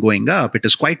inflation going up, it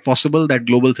is quite possible that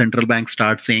global central banks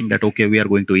start saying that, okay, we are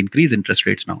going to increase interest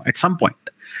rates now at some point.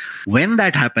 When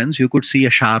that happens, you could see a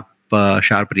sharp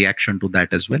reaction to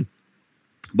that as well.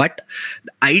 But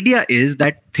the idea is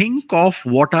that think of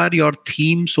what are your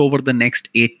themes over the next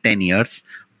 8-10 years,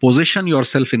 position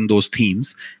yourself in those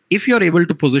themes. If you're able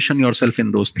to position yourself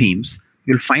in those themes,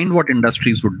 you'll find what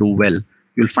industries would do well.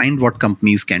 You'll find what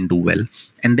companies can do well,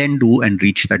 and then do and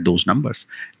reach those numbers.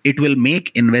 It will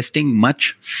make investing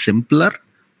much simpler,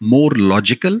 more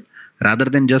logical, rather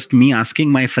than just me asking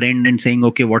my friend and saying,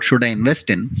 okay, what should I invest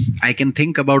in? I can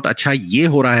think about, अच्छा ये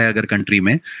हो रहा है अगर country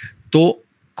में, तो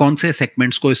कौन से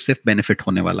सेगमेंट्स को इससे बेनिफिट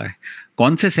होने वाला है,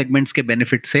 कौन से सेगमेंट्स के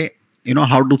बेनिफिट से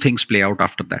how do things play out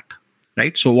after that,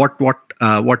 right? So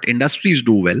what industries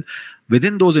do well,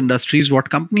 within those industries, what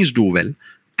companies do well,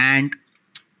 and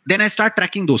then I start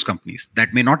tracking those companies.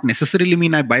 That may not necessarily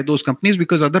mean I buy those companies,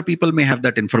 because other people may have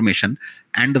that information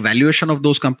and the valuation of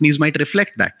those companies might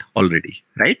reflect that already,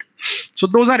 right? So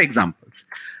those are examples.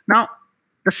 Now,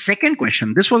 the second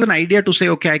question, this was an idea to say,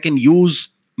 okay, I can use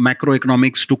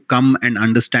macroeconomics to come and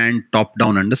understand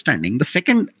top-down understanding. The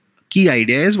second key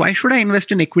idea is, why should I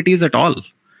invest in equities at all,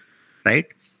 right?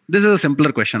 This is a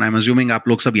simpler question. I'm assuming आप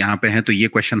लोग सब यहाँ पे हैं, तो ये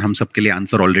question हम सब के लिए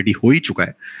आंसर ऑलरेडी हो ही चुका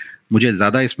है. मुझे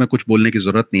ज्यादा इसमें कुछ बोलने की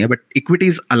जरूरत नहीं है, but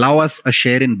equities allow us a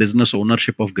share in business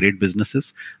ownership of great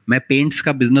businesses. मैं पेंट्स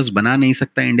का बिजनेस बना नहीं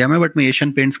सकता इंडिया में, बट मैं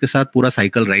एशियन पेंट्स के साथ पूरा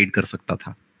साइकिल राइड कर सकता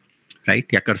था,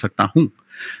 राइट, या कर सकता हूं.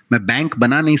 मैं बैंक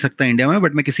बना नहीं सकता इंडिया में,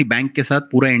 बट मैं किसी बैंक के साथ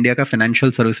पूरा इंडिया का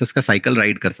फाइनेंशियल सर्विसेज का साइकिल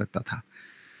राइड कर सकता था.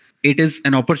 It is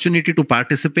an opportunity to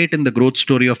participate in the growth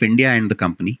story of India and the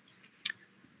company.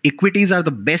 Equities are the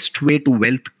best way to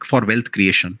wealth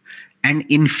creation. And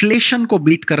inflation को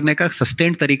beat करने का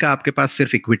sustained तरीका आपके पास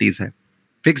सिर्फ इक्विटीज है.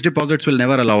 Fixed deposits will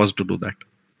never allow us to do that,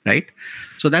 right?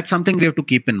 So that's something we have to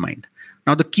keep in mind.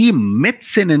 Now the key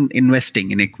myths in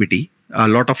investing in equity, a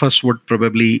lot of us would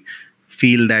probably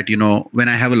feel that, when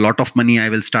I have a lot of money, I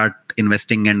will start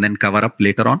investing and then cover up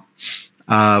later on.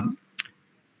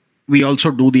 We also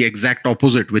do the exact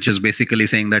opposite, which is basically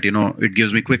saying that, it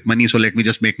gives me quick money, so let me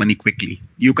just make money quickly.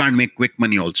 You can't make quick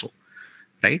money also,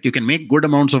 right? You can make good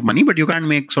amounts of money, but you can't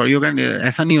make,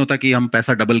 ऐसा नहीं होता कि हम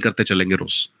पैसा double करते चलेंगे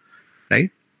रोज,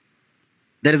 right?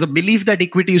 There is a belief that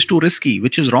equity is too risky,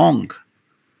 which is wrong.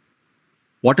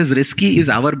 What is risky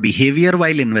is our behavior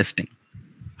while investing.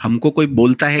 हमको कोई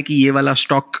बोलता है कि ये वाला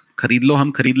स्टॉक खरीद लो,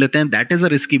 हम खरीद लेते हैं. That is a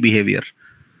risky behavior.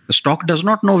 The stock does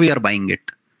not know we are buying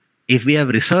it. If we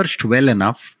have researched well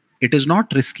enough, it is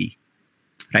not risky,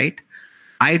 right?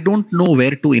 I don't know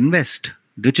where to invest,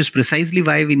 which is precisely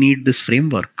why we need this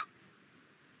framework.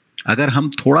 अगर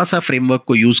हम थोड़ा सा framework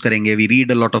को use करेंगे, we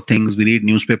read a lot of things, we read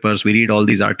newspapers, we read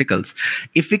all these articles.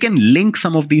 If we can link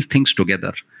some of these things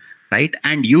together, right?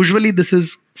 And usually this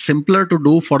is simpler to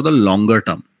do for the longer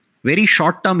term. Very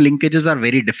short-term linkages are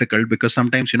very difficult, because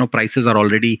sometimes, prices are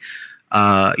already,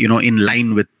 in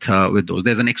line with those.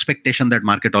 There's an expectation that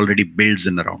market already builds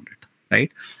in around it,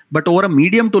 right? But over a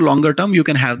medium to longer term, you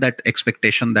can have that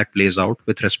expectation that plays out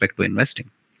with respect to investing,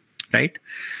 right?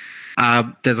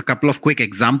 There's a couple of quick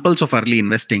examples of early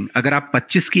investing. अगर आप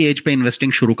 25 की as पे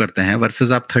investing शुरू करते हैं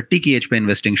versus आप 30 की as पे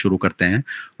इन्वेस्टिंग शुरू करते हैं,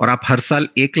 और आप हर साल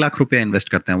 1 लाख रुपया इन्वेस्ट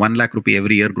करते हैं, 1 lakh rupee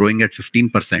every year, growing at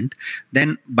 15%,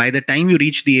 then by the time you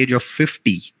reach the age of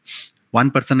 50, one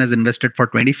person has invested for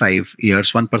 25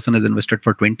 years, one person has invested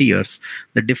for 20 years.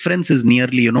 The difference is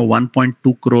nearly,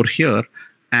 1.2 crore here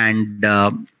and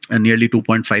nearly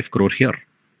 2.5 crore here,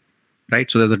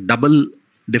 right? So there's a double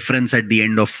difference at the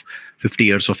end of 50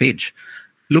 years of age.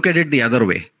 Look at it the other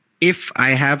way. If I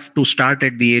have to start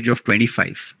at the age of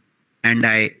 25 and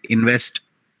I invest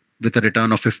with a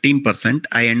return of 15%,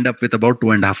 I end up with about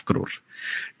 2.5 crore.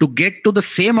 To get to the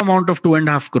same amount of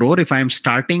 2.5 crore, if I am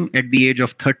starting at the age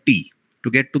of 30,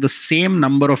 to get to the same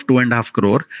number of 2.5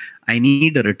 crore, I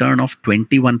need a return of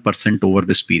 21% over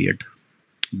this period.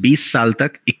 20 साल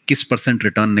तक 21%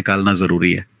 return निकालना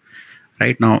जरूरी है.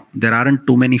 Right now, there aren't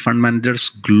too many fund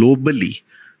managers globally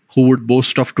who would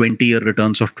boast of 20-year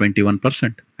returns of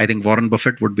 21%. I think Warren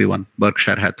Buffett would be one,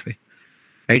 Berkshire Hathaway.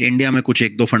 Right? India में कुछ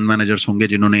एक दो fund managers होंगे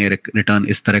जिन्होंने return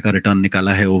इस तरह का return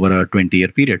निकाला है over a 20-year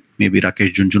period. Maybe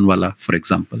Rakesh Junjunwala, for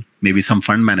example. Maybe some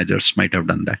fund managers might have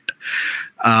done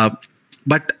that.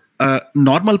 But a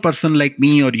normal person like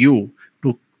me or you,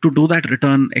 to do that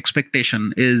return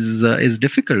expectation is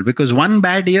difficult, because one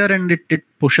bad year and it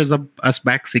pushes us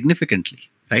back significantly,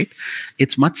 right?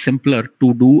 It's much simpler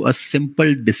to do a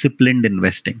simple disciplined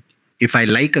investing. If I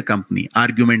like a company,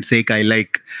 argument's sake, I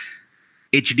like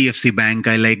HDFC Bank,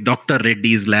 I like Dr.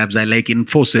 Reddy's Labs, I like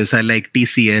Infosys, I like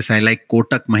TCS, I like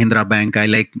Kotak Mahindra Bank, I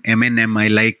like M&M, I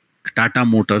like Tata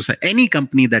Motors, any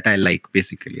company that I like,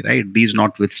 basically, right? These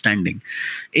notwithstanding,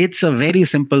 it's a very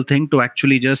simple thing to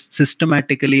actually just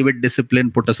systematically, with discipline,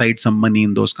 put aside some money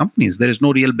in those companies. There is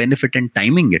no real benefit in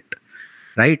timing it,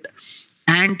 right?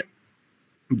 And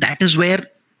that is where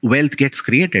wealth gets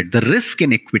created. The risk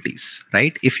in equities,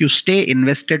 right? If you stay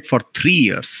invested for 3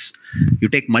 years, you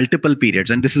take multiple periods,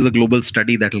 and this is a global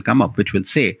study that will come up, which will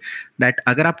say that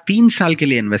अगर आप 3 साल के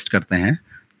लिए invest करते हैं,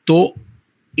 तो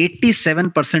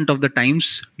 87% of the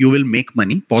times you will make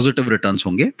money, positive returns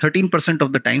honge. 13%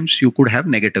 of the times you could have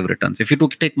negative returns. If you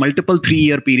take multiple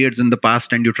 3-year periods in the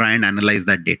past and you try and analyze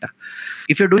that data.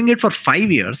 If you're doing it for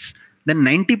 5 years, then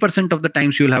 90% of the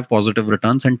times you'll have positive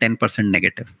returns and 10%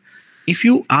 negative. if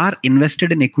you are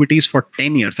invested in equities for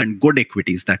 10 years, and good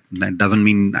equities, that doesn't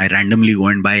mean I randomly go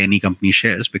and buy any company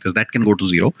shares, because that can go to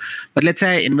zero. But let's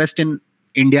say I invest in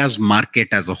India's market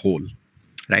as a whole,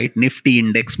 right? Nifty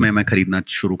index में मैं खरीदना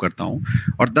शुरू करता हूँ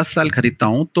और 10 साल खरीदता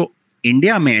हूँ, तो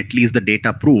India में at least the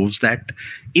data proves that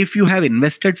if you have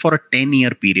invested for a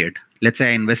 10-year period, let's say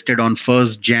I invested on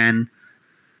 1st Jan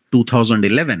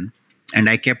 2011 and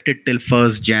I kept it till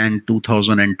 1st Jan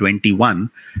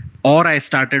 2021, or I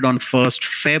started on 1st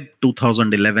Feb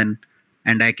 2011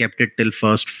 and I kept it till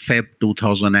 1st Feb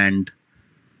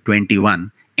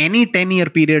 2021, any 10-year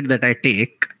period that I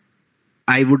take,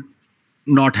 I would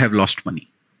not have lost money.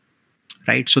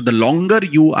 Right? So the longer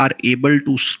you are able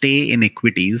to stay in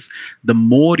equities, the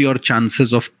more your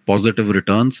chances of positive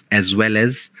returns as well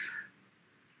as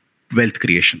wealth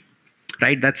creation.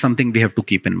 Right? That's something we have to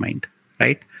keep in mind.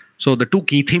 Right? So the two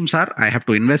key themes are, I have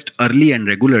to invest early and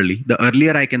regularly. The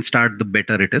earlier I can start, the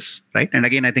better it is. Right? And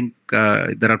again, I think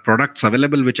there are products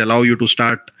available which allow you to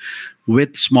start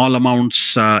with small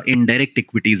amounts in direct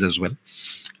equities as well.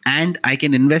 And I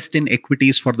can invest in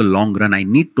equities for the long run. I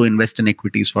need to invest in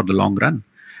equities for the long run.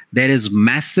 There is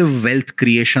massive wealth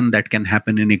creation that can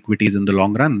happen in equities in the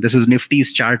long run. This is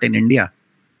Nifty's chart in India,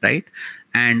 right?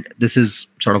 And this is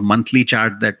sort of weekly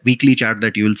chart that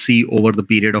you will see over the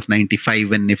period of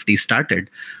 95 when Nifty started.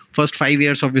 First 5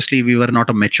 years, obviously, we were not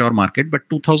a mature market, but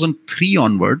 2003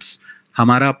 onwards,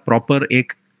 हमारा proper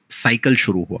एक cycle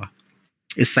शुरू हुआ.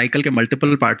 इस cycle के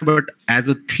multiple parts, but as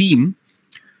a theme,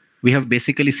 we have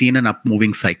basically seen an up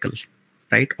moving cycle,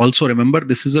 right? Also remember,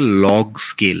 this is a log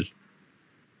scale.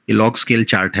 ये log scale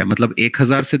chart है, मतलब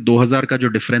 1000 से 2000 का जो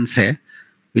difference है,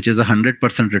 which is a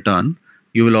 100% return,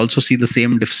 you will also see the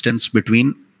same distance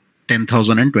between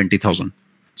 10,000 and 20,000.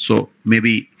 So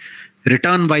maybe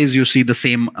return wise, you see the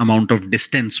same amount of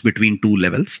distance between two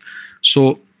levels.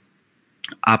 So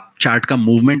आप chart का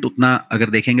movement उतना अगर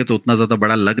देखेंगे तो उतना ज्यादा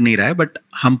बड़ा लग नहीं रहा है, बट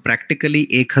हम प्रैक्टिकली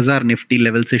 1000 निफ्टी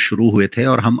लेवल से शुरू हुए थे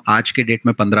और हम आज के डेट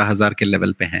में 15,000 के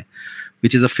लेवल पे हैं,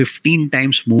 which is a 15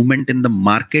 times movement in the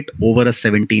market over a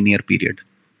 17-year period,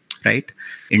 right?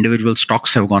 Individual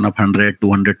stocks have gone up 100,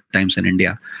 200 times in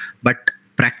India, but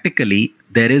practically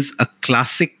there is a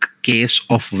classic case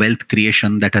of wealth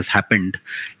creation that has happened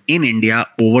in India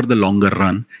over the longer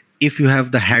run, if you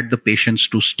have had the patience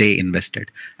to stay invested.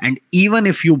 And even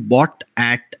if you bought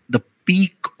at the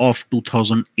peak of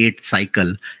 2008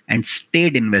 cycle and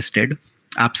stayed invested,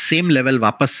 आप same level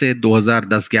वापस से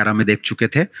 2010-11 में देख चुके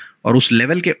थे और उस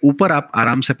level के ऊपर आप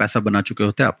आराम से पैसा बना चुके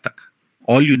होते अब तक.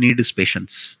 All you need is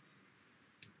patience.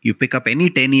 You pick up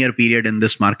any 10-year period in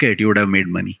this market, you would have made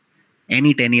money.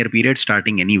 Any 10-year period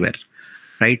starting anywhere,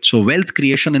 right? So wealth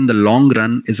creation in the long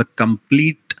run is a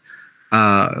complete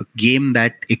game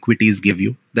that equities give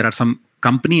you. There are some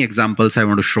company examples I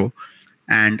want to show.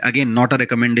 And again, not a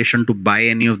recommendation to buy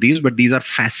any of these, but these are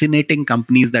fascinating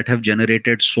companies that have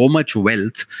generated so much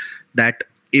wealth that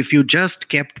if you just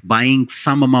kept buying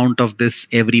some amount of this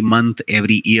every month,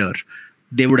 every year,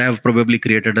 they would have probably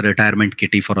created a retirement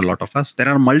kitty for a lot of us. There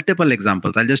are multiple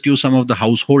examples. I'll just use some of the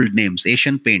household names.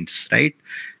 Asian Paints, right?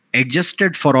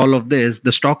 Adjusted for all of this,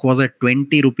 the stock was at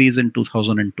 20 rupees in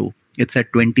 2002. It's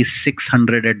at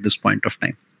 2,600 at this point of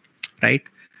time, right?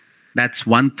 That's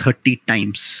 130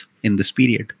 times in this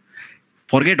period.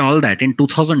 Forget all that. In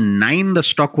 2009, the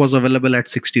stock was available at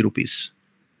 60 rupees,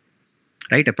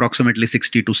 right? Approximately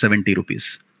 60 to 70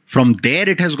 rupees. From there,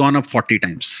 it has gone up 40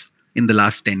 times in the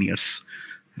last 10 years,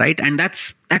 right? And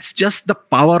that's just the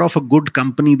power of a good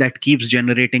company that keeps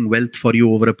generating wealth for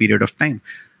you over a period of time.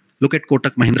 Look at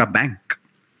Kotak Mahindra Bank,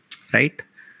 right?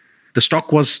 The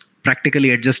stock was practically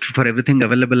adjusted for everything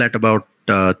available at about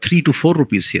 3 to 4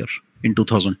 rupees here in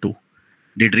 2002.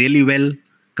 Did really well,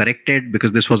 corrected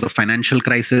because this was a financial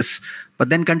crisis, but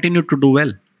then continued to do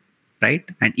well, right?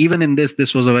 And even in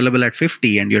this was available at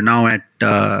 50 and you're now at,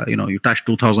 you touched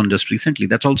 2000 just recently.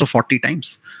 That's also 40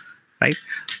 times, right?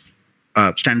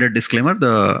 Standard disclaimer,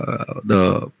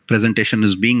 the presentation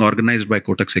is being organized by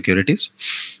Kotak Securities.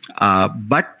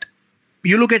 But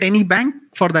you look at any bank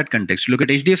for that context. You look at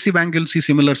HDFC Bank, you'll see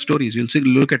similar stories.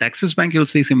 Look at Axis Bank, you'll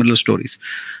see similar stories.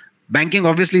 Banking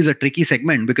obviously is a tricky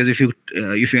segment because if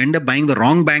you end up buying the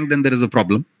wrong bank, then there is a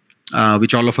problem,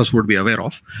 which all of us would be aware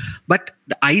of. But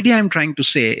the idea I'm trying to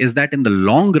say is that in the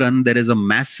long run, there is a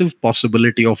massive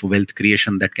possibility of wealth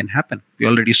creation that can happen. We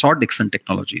already saw Dixon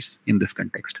Technologies in this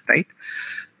context, right?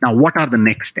 Now, what are the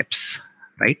next steps,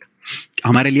 right?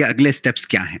 हमारे लिए अगले steps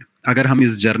क्या हैं? अगर हम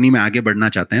इस journey में आगे बढ़ना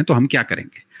चाहते हैं तो हम क्या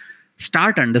करेंगे?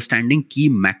 Start understanding key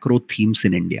macro themes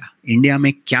in India. India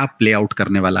में क्या play out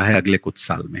करने वाला है अगले कुछ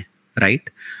साल में, right?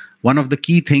 One of the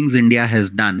key things India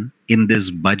has done in this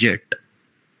budget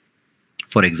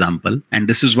for example, and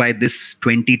this is why this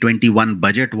 2021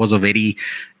 budget was a very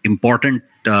important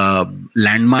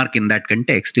landmark in that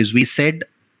context, is we said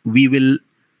we will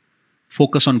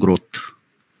focus on growth.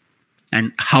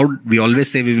 And how we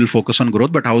always say we will focus on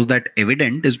growth, but how is that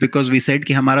evident is because we said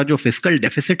कि हमारा जो fiscal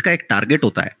deficit का एक target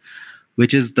होता है,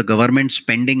 which is the government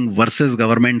spending versus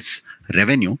government's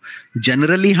revenue,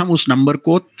 generally हम उस number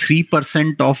को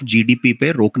 3% of GDP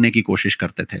पे रोकने की कोशिश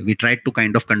करते थे. We tried to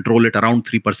kind of control it around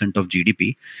 3% of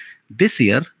GDP. This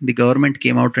year, the government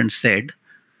came out and said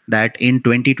that in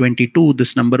 2022,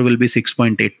 this number will be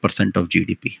 6.8% of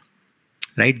GDP.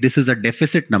 Right? This is a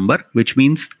deficit number, which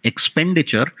means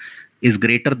expenditure is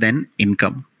greater than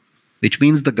income, which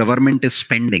means the government is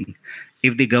spending.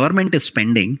 If the government is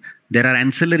spending, there are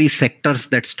ancillary sectors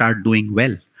that start doing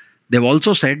well. They've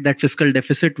also said that fiscal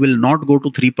deficit will not go to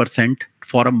 3%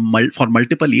 for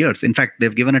multiple years. In fact,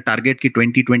 they've given a target कि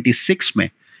 2026 में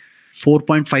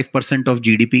 4.5% of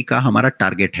GDP का हमारा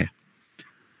target है.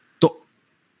 तो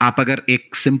आप अगर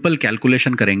एक simple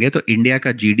calculation करेंगे तो इंडिया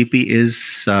का GDP is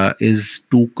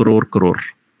 2 crore.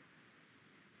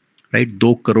 Right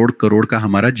 2 crore का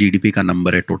हमारा जीडीपी का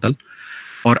नंबर है टोटल.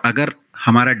 और अगर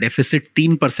हमारा डेफिसिट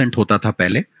 3% होता था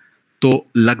पहले, तो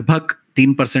लगभग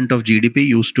 3% of GDP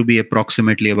used to be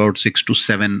approximately about 6 to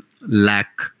 7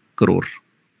 lakh crore.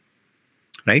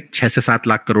 Right 6 से 7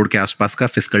 लाख करोड़ के आसपास का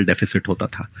फिस्कल डेफिसिट होता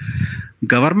था.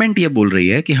 गवर्नमेंट ये बोल रही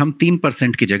है कि हम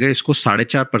 3% की जगह इसको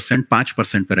 4.5%,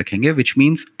 5% पे रखेंगे, which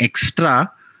means extra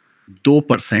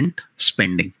 2%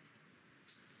 spending.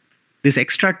 This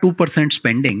extra 2%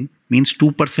 spending means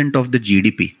 2% of the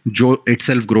GDP, जो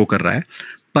itself grow कर रहा है.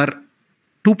 पर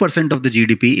 2% of the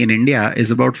GDP in India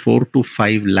is about 4 to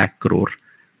 5 lakh crore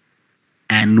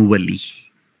annually.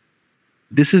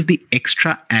 This is the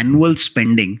extra annual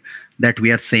spending that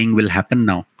we are saying will happen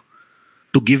now.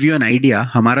 To give you an idea,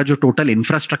 हमारा जो total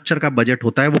infrastructure का budget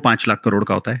होता है वो 5 लाख करोड़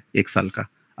का होता है एक साल का.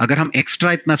 अगर हम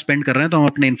extra इतना spend कर रहे हैं तो हम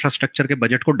अपने infrastructure के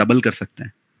budget को double कर सकते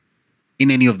हैं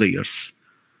in any of the years.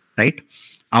 Right?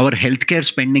 Our healthcare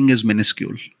spending is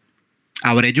minuscule.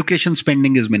 Our education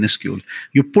spending is minuscule.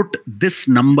 You put this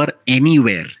number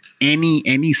anywhere,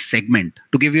 any segment.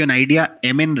 To give you an idea,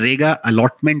 MNREGA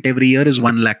allotment every year is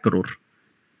 1 lakh crore.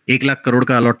 1 lakh crore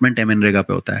का allotment MNREGA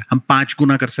पे होता है. हम 5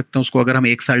 गुना कर सकते हैं उसको अगर हम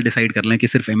एक साल डिसाइड कर लें कि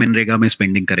सिर्फ MNREGA में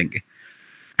स्पेंडिंग करेंगे.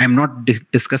 I'm not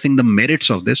discussing the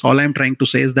merits of this. All I'm trying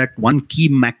to say is that one key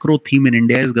macro theme in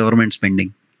India is government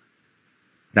spending.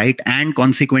 Right, and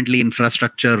consequently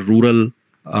infrastructure, rural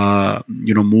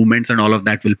movements and all of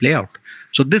that will play out.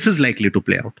 So this is likely to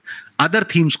play out. Other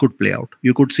themes could play out.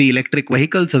 You could see electric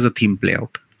vehicles as a theme play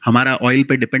out. हमारा oil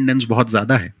पे dependence बहुत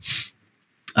ज़्यादा है.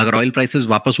 अगर oil prices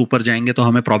वापस ऊपर जाएंगे तो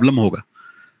हमें problem होगा.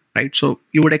 Right, so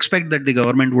you would expect that the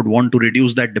government would want to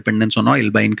reduce that dependence on oil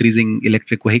by increasing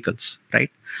electric vehicles. Right,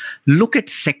 look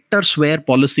at sectors where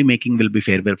policy making will be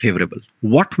favorable.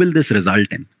 What will this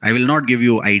result in? I will not give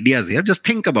you ideas here. Just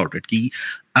think about it. कि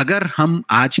अगर हम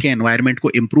आज के environment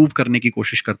को improve करने की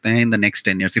कोशिश करते हैं in the next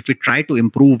 10 years, if we try to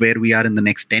improve where we are in the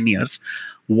next 10 years,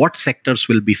 what sectors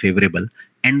will be favorable?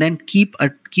 And then keep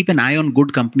an eye on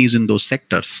good companies in those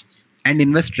sectors and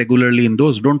invest regularly in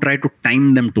those. Don't try to time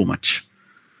them too much.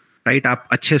 Right आप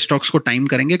अच्छे stocks को time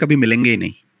करेंगे कभी मिलेंगे ही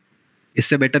नहीं.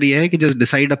 इससे better ये है कि just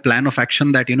decide a plan of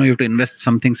action that you to invest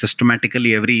something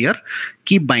systematically every year.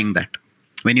 Keep buying that.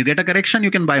 When you get a correction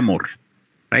you can buy more.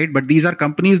 Right but these are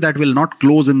companies that will not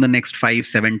close in the next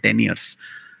 5, 7, 10 years.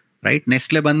 Right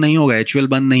Nestle बंद नहीं होगा, HUL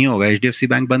बंद नहीं होगा, HDFC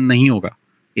bank बंद नहीं होगा,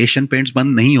 Asian paints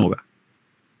बंद नहीं होगा.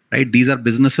 Right, these are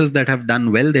businesses that have done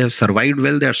well, they have survived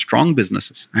well, they are strong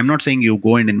businesses. I'm not saying you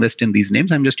go and invest in these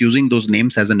names, I'm just using those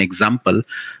names as an example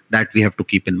that we have to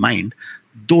keep in mind.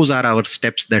 Those are our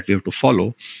steps that we have to follow.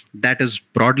 That is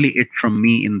broadly it from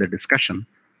me in the discussion.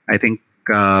 I think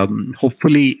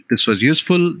hopefully this was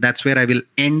useful. That's where I will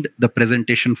end the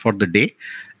presentation for the day,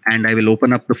 and I will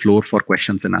open up the floor for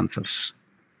questions and answers.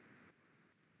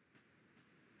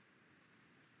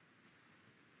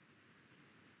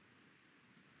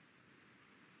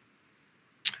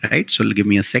 Right, so give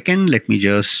me a second. Let me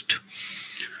just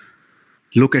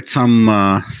look at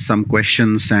some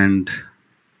questions and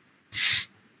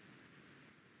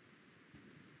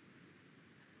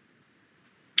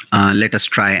let us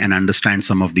try and understand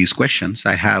some of these questions.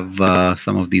 I have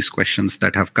some of these questions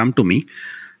that have come to me.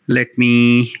 Let me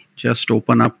just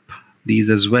open up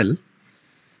these as well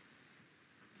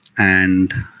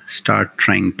and start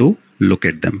trying to look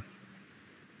at them.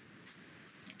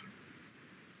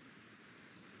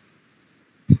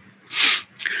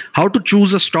 How to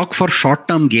choose a stock for short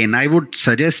term gain? I would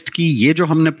suggest कि ये जो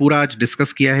हमने पूरा आज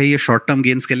discuss किया है ये short term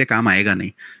gains के लिए काम आएगा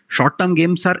नहीं. Short term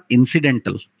games are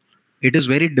incidental. it is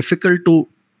very difficult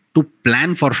to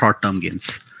plan for short-term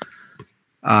gains.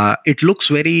 It looks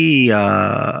very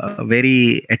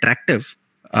attractive,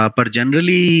 पर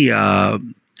generally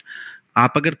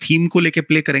आप अगर थीम को लेके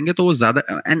प्ले करेंगे तो वो ज्यादा,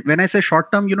 एंड व्हेन आई से short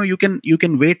term, you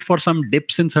can wait for some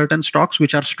dips in certain stocks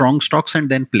which are strong stocks and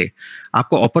then play.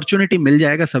 आपको अपॉर्चुनिटी मिल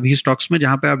जाएगा सभी स्टॉक्स में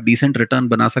जहां पे आप डिसेंट रिटर्न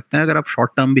बना सकते हैं अगर आप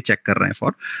शॉर्ट टर्म भी चेक कर रहे हैं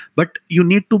for. But you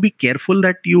need to be careful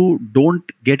that you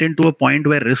don't get into a point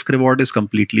where risk reward is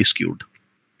completely skewed.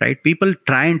 Right, people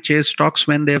try and chase stocks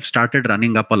when they have started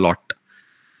running up a lot.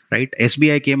 Right,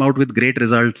 SBI came out with great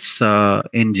results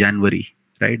in January.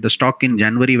 Right, the stock in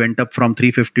January went up from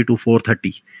 350 to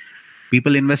 430.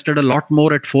 People invested a lot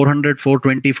more at 400,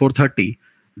 420, 430.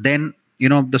 Then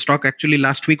the stock actually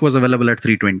last week was available at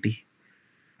 320,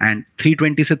 and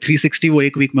 320 से 360 वो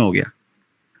एक week में हो गया.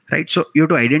 Right, so you have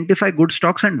to identify good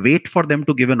stocks and wait for them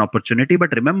to give an opportunity.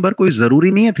 But remember, कोई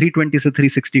जरूरी नहीं है 320 से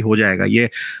 360 हो जाएगा. ये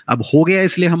अब हो गया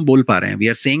इसलिए हम बोल पा रहे हैं. We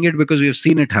are saying it because we have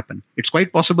seen it happen. It's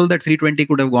quite possible that 320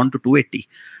 could have gone to 280.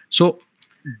 So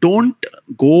don't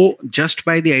go just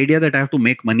by the idea that I have to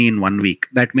make money in 1 week.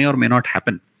 That may or may not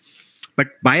happen.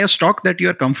 But buy a stock that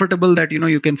you are comfortable, that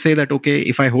you can say that, okay,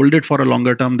 if I hold it for a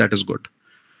longer term, that is good.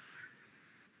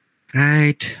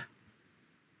 Right.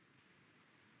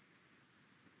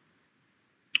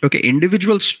 Okay,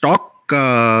 individual stock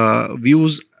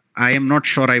views, I am not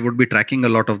sure I would be tracking a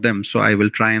lot of them, so I will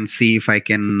try and see if I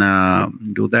can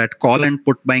do that. Call and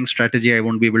put buying strategy, I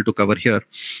won't be able to cover here.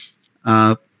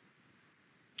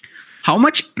 How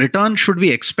much return should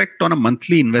we expect on a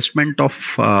monthly investment of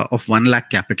 1 lakh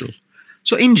capital?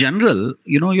 So in general,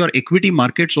 your equity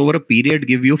markets over a period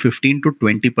give you 15 to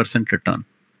 20% return.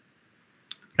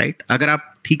 Right, अगर आप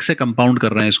ठीक से compound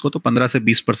कर रहे हैं इसको तो 15 से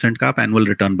 20% का आप एनुअल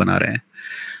रिटर्न बना रहे हैं.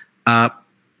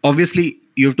 Obviously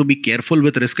you have to be careful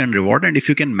with risk and reward, and if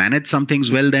you can manage some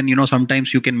things well, then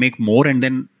sometimes you can make more, and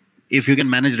then if you can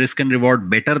manage risk and reward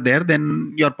better there,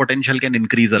 then your potential can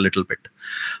increase a little bit.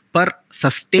 पर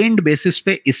sustained basis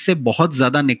पे इससे बहुत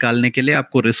ज्यादा निकालने के लिए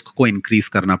आपको risk को इंक्रीज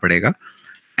करना पड़ेगा,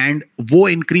 एंड वो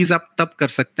इंक्रीज आप तब कर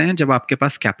सकते हैं जब आपके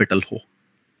पास कैपिटल हो.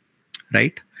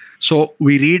 Right, so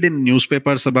we read in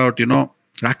newspapers about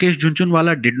Rakesh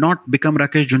Jhunjhunwala did not become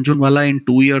Rakesh Jhunjhunwala in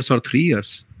 2 years or 3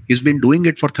 years. He's been doing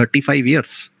it for 35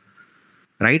 years,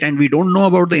 right? And we don't know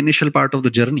about the initial part of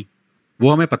the journey.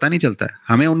 वो हमें पता नहीं चलता है.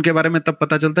 हमें उनके बारे में तब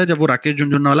पता चलता है जब वो राकेश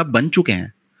झुनझुनवाला बन चुके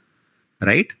हैं,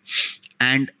 right?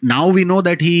 And now we know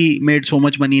that he made so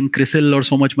much money in CRISIL or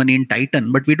so much money in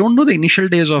Titan, but we don't know the initial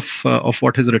days of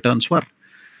what his returns were.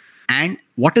 And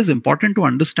what is important to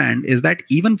understand is that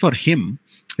even for him,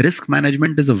 risk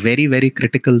management is a very, very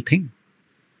critical thing.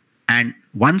 And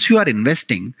once you are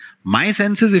investing, my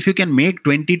sense is if you can make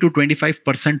 20 to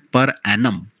 25% per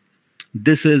annum,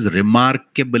 this is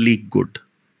remarkably good.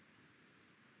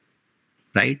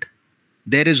 Right?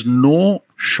 There is no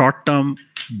short-term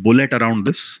bullet around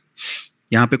this.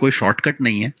 यहाँ पे कोई shortcut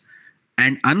नहीं है.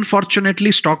 And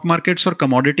unfortunately stock markets और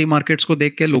commodity markets को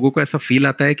देख के लोगों को ऐसा फील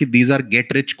आता है कि these are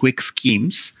get rich quick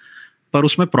schemes, पर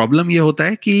उसमें प्रॉब्लम ये होता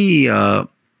है कि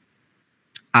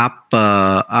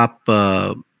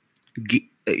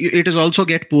it is also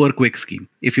get poor quick scheme.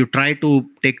 If you try to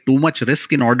take too much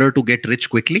risk in order to get rich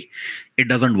quickly, it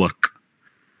doesn't work.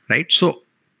 Right? So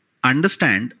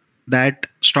understand that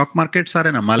stock markets are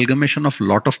an amalgamation of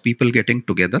lot of people getting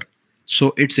together.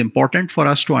 So it's important for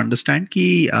us to understand कि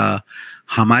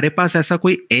हमारे पास ऐसा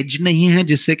कोई as नहीं है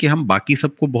जिससे कि हम बाकी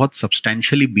सबको बहुत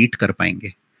सब्सटैंशियली बीट कर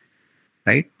पाएंगे.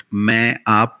 राइट, मैं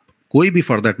आप कोई भी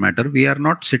for that matter, we are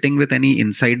not sitting with any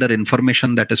insider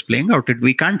information that is playing out. It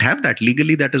we can't have that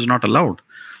legally, that is not allowed.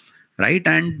 Right,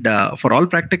 and for all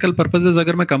practical purposes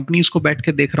अगर मैं companies को बैठ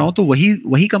के देख रहा हूँ तो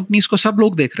वही कंपनीज को सब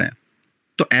लोग देख रहे हैं.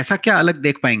 तो ऐसा क्या अलग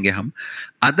देख पाएंगे हम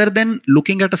other than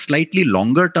looking at a slightly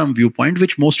longer term viewpoint,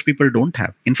 which most people don't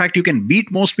have. In fact, you can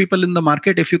beat most people in the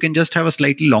market if you can just have a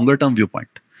slightly longer term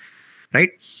viewpoint,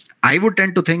 right? I would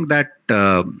tend to think that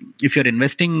if you're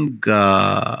investing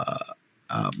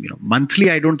monthly,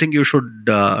 I don't think you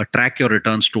should track your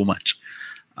returns too much,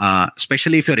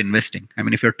 especially if you're investing. I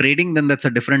mean, if you're trading, then that's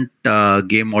a different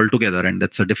game altogether, and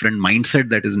that's a different mindset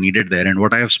that is needed there. And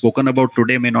what I have spoken about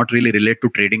today may not really relate to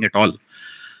trading at all.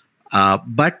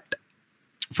 But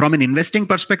from an investing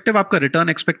perspective, आपका return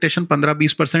expectation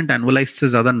 15-20% annualized से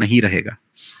ज़्यादा नहीं रहेगा.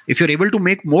 If you're able to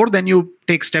make more, then you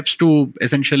take steps to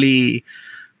essentially,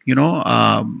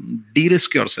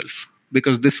 de-risk yourself,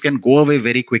 because this can go away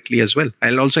very quickly as well.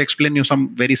 I'll also explain you some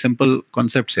very simple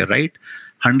concepts here, right?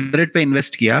 100 पे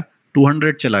invest किया,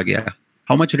 200 चला गया.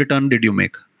 How much return did you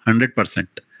make?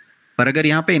 100%. पर अगर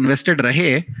यहाँ पे invested रहे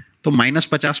तो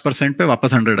 -50% पे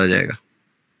वापस 100 आ जाएगा.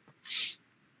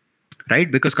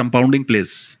 right? Because compounding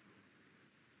plays,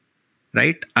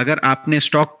 right? अगर आपने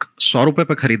स्टॉक 100 रुपए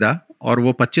पे खरीदा और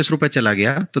वो 25 रुपए चला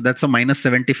गया, तो that's a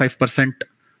 -75%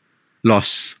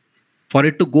 loss. For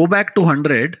it to go back to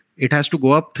 100, it has to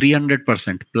go up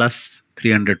 300% plus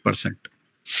 300%,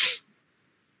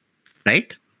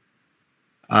 right?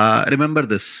 Remember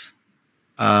this.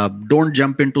 Don't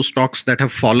jump into stocks that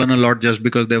have fallen a lot just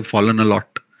because they've fallen a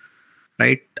lot,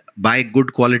 right? Buy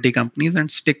good quality companies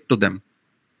and stick to them.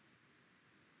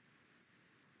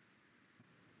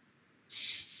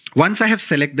 Once I have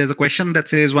there's a question that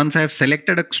says, once I have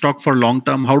selected a stock for long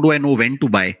term, how do I know when to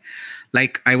buy?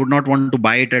 Like, I would not want to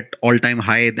buy it at all-time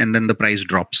high and then the price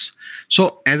drops.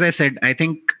 So as I said, I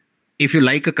think if you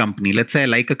like a company, let's say I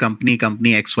like a company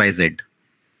XYZ,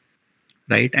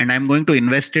 right? And I'm going to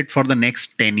invest it for the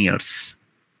next 10 years.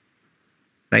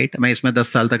 Right मैं इसमें 10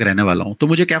 साल तक रहने वाला हूं, तो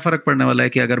मुझे क्या फर्क पड़ने वाला है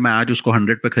कि अगर मैं आज उसको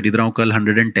 100 पे खरीद रहा हूं, कल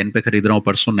 110 पे खरीद रहा हूं,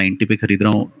 परसों 90 पे खरीद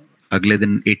रहा हूं, अगले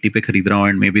दिन 80 पे खरीद रहा हूं,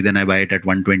 and maybe then I buy it at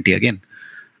 120 again.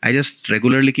 I just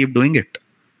regularly keep doing it.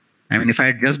 I mean, if I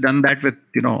had just done that with,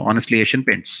 honestly, Asian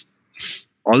Paints,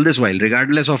 all this while,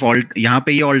 regardless of all, यहाँ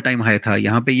पे ये all time high था,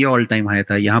 यहाँ पे ये all time high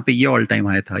था, यहाँ पे ये all time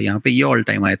high था, यहाँ पे ये all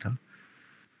time high था.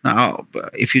 Now,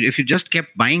 if you just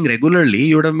kept buying regularly,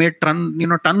 you would have made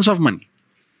tons of money.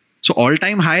 So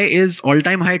all-time high is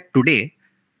all-time high today,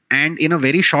 and in a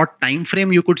very short time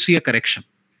frame, you could see a correction,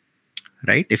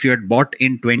 right? If you had bought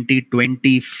in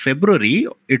 2020 February,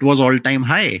 it was all-time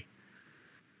high,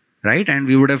 right? And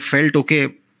we would have felt,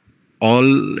 okay,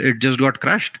 it just got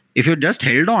crushed. If you just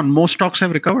held on, most stocks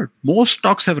have recovered. Most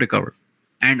stocks have recovered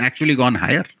and actually gone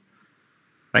higher,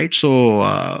 right?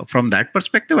 So from that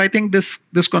perspective, I think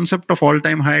this concept of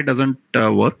all-time high doesn't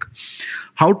work.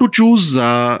 How to choose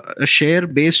a share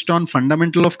based on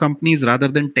fundamental of companies rather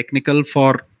than technical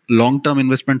for long-term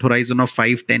investment horizon of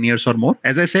 5-10 years or more?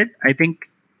 As I said, I think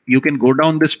you can go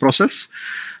down this process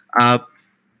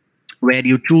where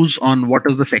you choose on what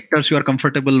is the sectors you are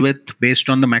comfortable with based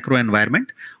on the macro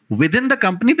environment. Within the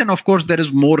company, then of course there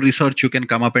is more research you can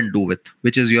come up and do with,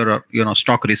 which is your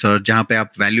stock research, जहाँ पे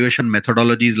आप valuation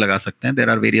methodologies लगा सकते हैं. There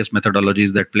are various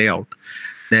methodologies that play out.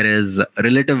 There is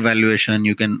relative valuation.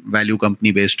 You can value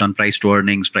company based on price to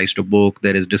earnings, price to book.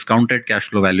 There is discounted cash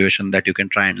flow valuation that you can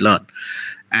try and learn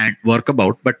and work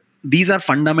about. But these are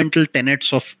fundamental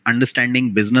tenets of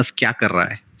understanding business क्या कर रहा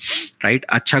है, right?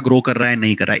 अच्छा grow कर रहा है,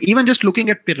 नहीं कर रहा है. Even just looking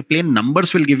at plain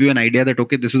numbers will give you an idea that,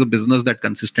 okay, this is a business that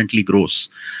consistently grows.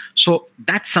 So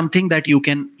that's something that you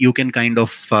can kind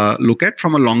of look at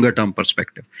from a longer term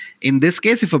perspective. In this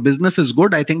case, if a business is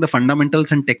good, I think the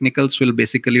fundamentals and technicals will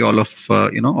basically all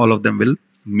of them will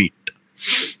meet.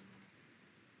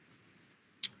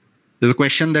 There's a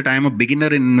question that I am a beginner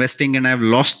in investing and I've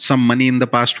lost some money in the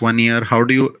past 1 year. How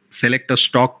do you select a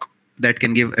stock that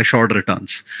can give assured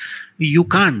returns? You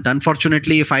can't.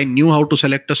 Unfortunately, if I knew how to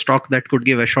select a stock that could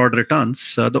give assured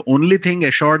returns, the only thing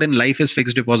assured in life is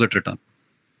fixed deposit return,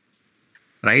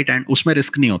 right? And उसमें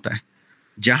risk नहीं होता है.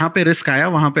 जहाँ पे risk आया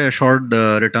वहाँ पे assured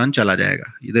return चला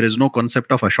जाएगा. There is no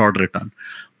concept of assured return.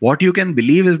 What you can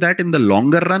believe is that in the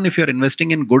longer run, if you're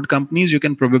investing in good companies, you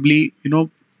can probably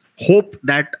hope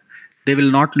that they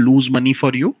will not lose money for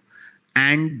you,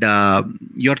 and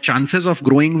your chances of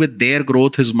growing with their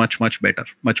growth is much better,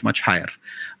 much higher.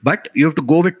 But you have to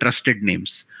go with trusted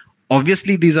names.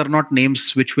 Obviously, these are not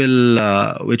names which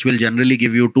will generally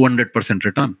give you 200%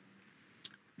 return.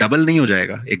 Double नहीं हो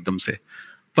जाएगा एकदम से,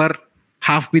 पर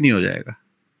half भी नहीं हो जाएगा.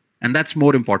 And that's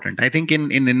more important. I think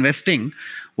in investing,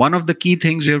 one of the key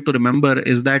things you have to remember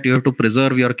is that you have to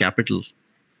preserve your capital.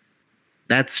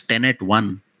 That's tenet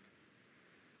 1.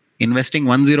 Investing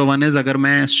 101 is अगर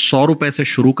मैं 100 रुपए से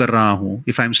शुरू कर रहा हूं,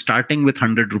 if I'm starting with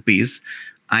 100 rupees,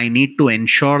 I need to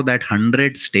ensure that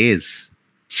 100 stays.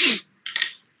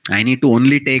 I need to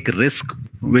only take risk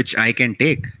which I can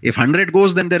take. If 100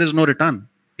 goes, then there is no return.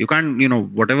 You can't,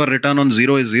 whatever return on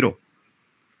 0 is 0.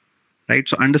 Right?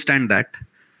 So understand that.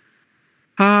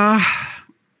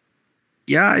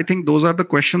 Yeah, I think those are the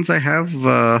questions I have,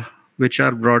 which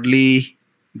are broadly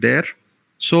there.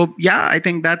 So yeah, I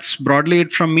think that's broadly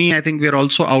it from me. I think we're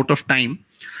also out of time.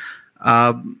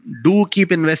 Do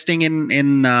keep investing in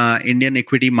Indian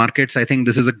equity markets. I think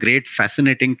this is a great,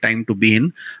 fascinating time to be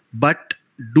in. But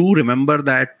do remember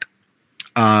that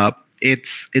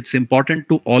it's important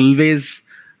to always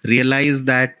realize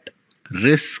that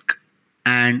risk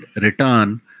and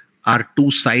return are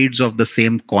two sides of the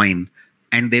same coin,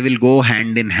 and they will go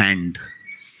hand in hand.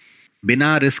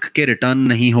 बिना risk के return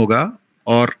नहीं होगा,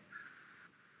 और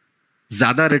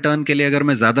ज़्यादा return के लिए अगर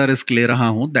मैं ज़्यादा रिस्क ले रहा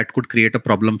हूं, that could create a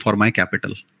problem for my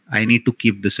capital. I need to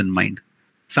keep this in mind.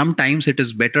 sometimes it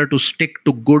is better to stick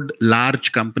to good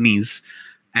large companies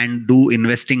and do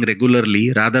investing regularly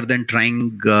rather than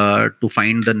trying to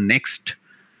find the next.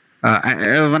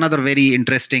 One other very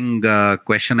interesting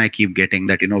question I keep getting,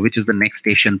 that which is the next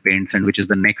Asian Paints and which is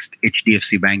the next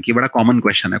HDFC Bank. ये बड़ा common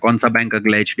question है. कौन सा bank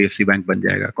अगला HDFC Bank बन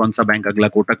जाएगा? कौन सा बैंक अगला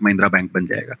Kotak Mahindra Bank बन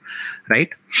जाएगा? Right?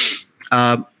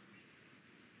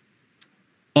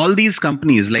 All these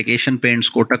companies like Asian Paints,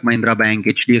 Kotak Mahindra Bank,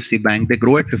 HDFC Bank, they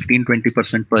grow at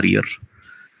 15-20% per year.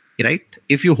 Right?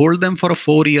 If you hold them for a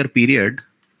 4-year period,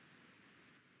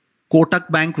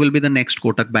 Kotak Bank will be the next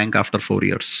Kotak Bank after 4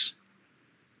 years.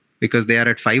 Because they are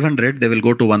at 500, they will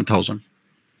go to 1,000.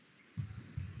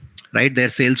 Right? Their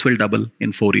sales will double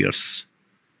in 4 years.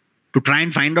 To try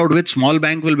and find out which small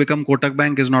bank will become Kotak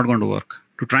Bank is not going to work.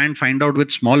 To try and find out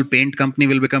which small paint company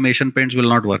will become Asian Paints will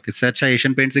not work. इससे अच्छा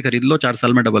Asian Paints ही खरीद लो, 4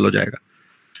 साल में double हो जाएगा.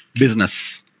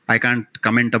 Business. I can't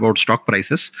comment about stock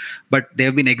prices, but they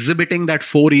have been exhibiting that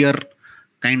 4-year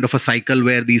kind of a cycle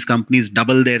where these companies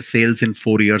double their sales in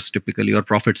 4 years typically, or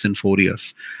profits in 4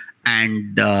 years.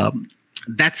 And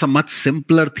that's a much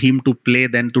simpler theme to play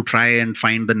than to try and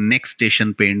find the next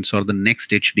Asian Paints or the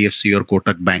next HDFC or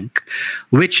Kotak Bank,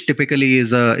 which typically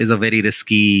is a very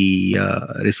risky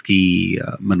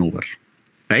maneuver,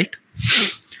 right?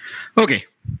 Okay,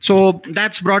 so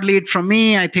that's broadly it from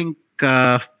me. I think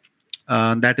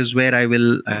that is where I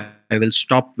will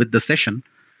stop with the session.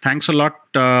 Thanks a lot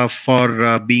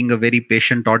for being a very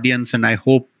patient audience, and I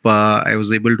hope I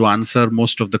was able to answer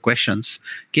most of the questions.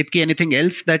 Ketki, anything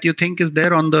else that you think is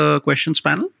there on the questions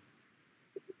panel?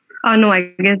 No,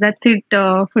 I guess that's it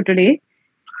for today.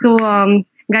 So,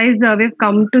 guys, we've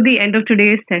come to the end of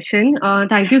today's session.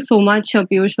 Thank you so much,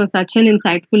 Peeyush, for such an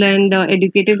insightful and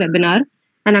educative webinar.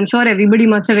 And I'm sure everybody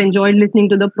must have enjoyed listening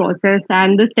to the process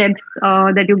and the steps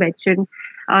that you mentioned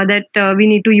that we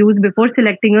need to use before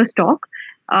selecting a stock.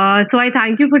 So I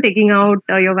thank you for taking out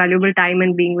your valuable time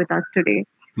and being with us today.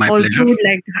 My pleasure.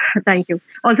 Thank you.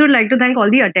 Also, would like to thank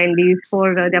all the attendees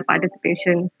for their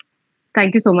participation.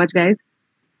 Thank you so much, guys.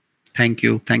 Thank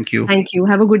you. Thank you. Thank you.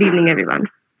 Have a good evening, everyone.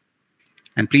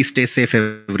 And please stay safe,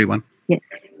 everyone.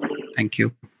 Yes. Thank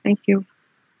you. Thank you.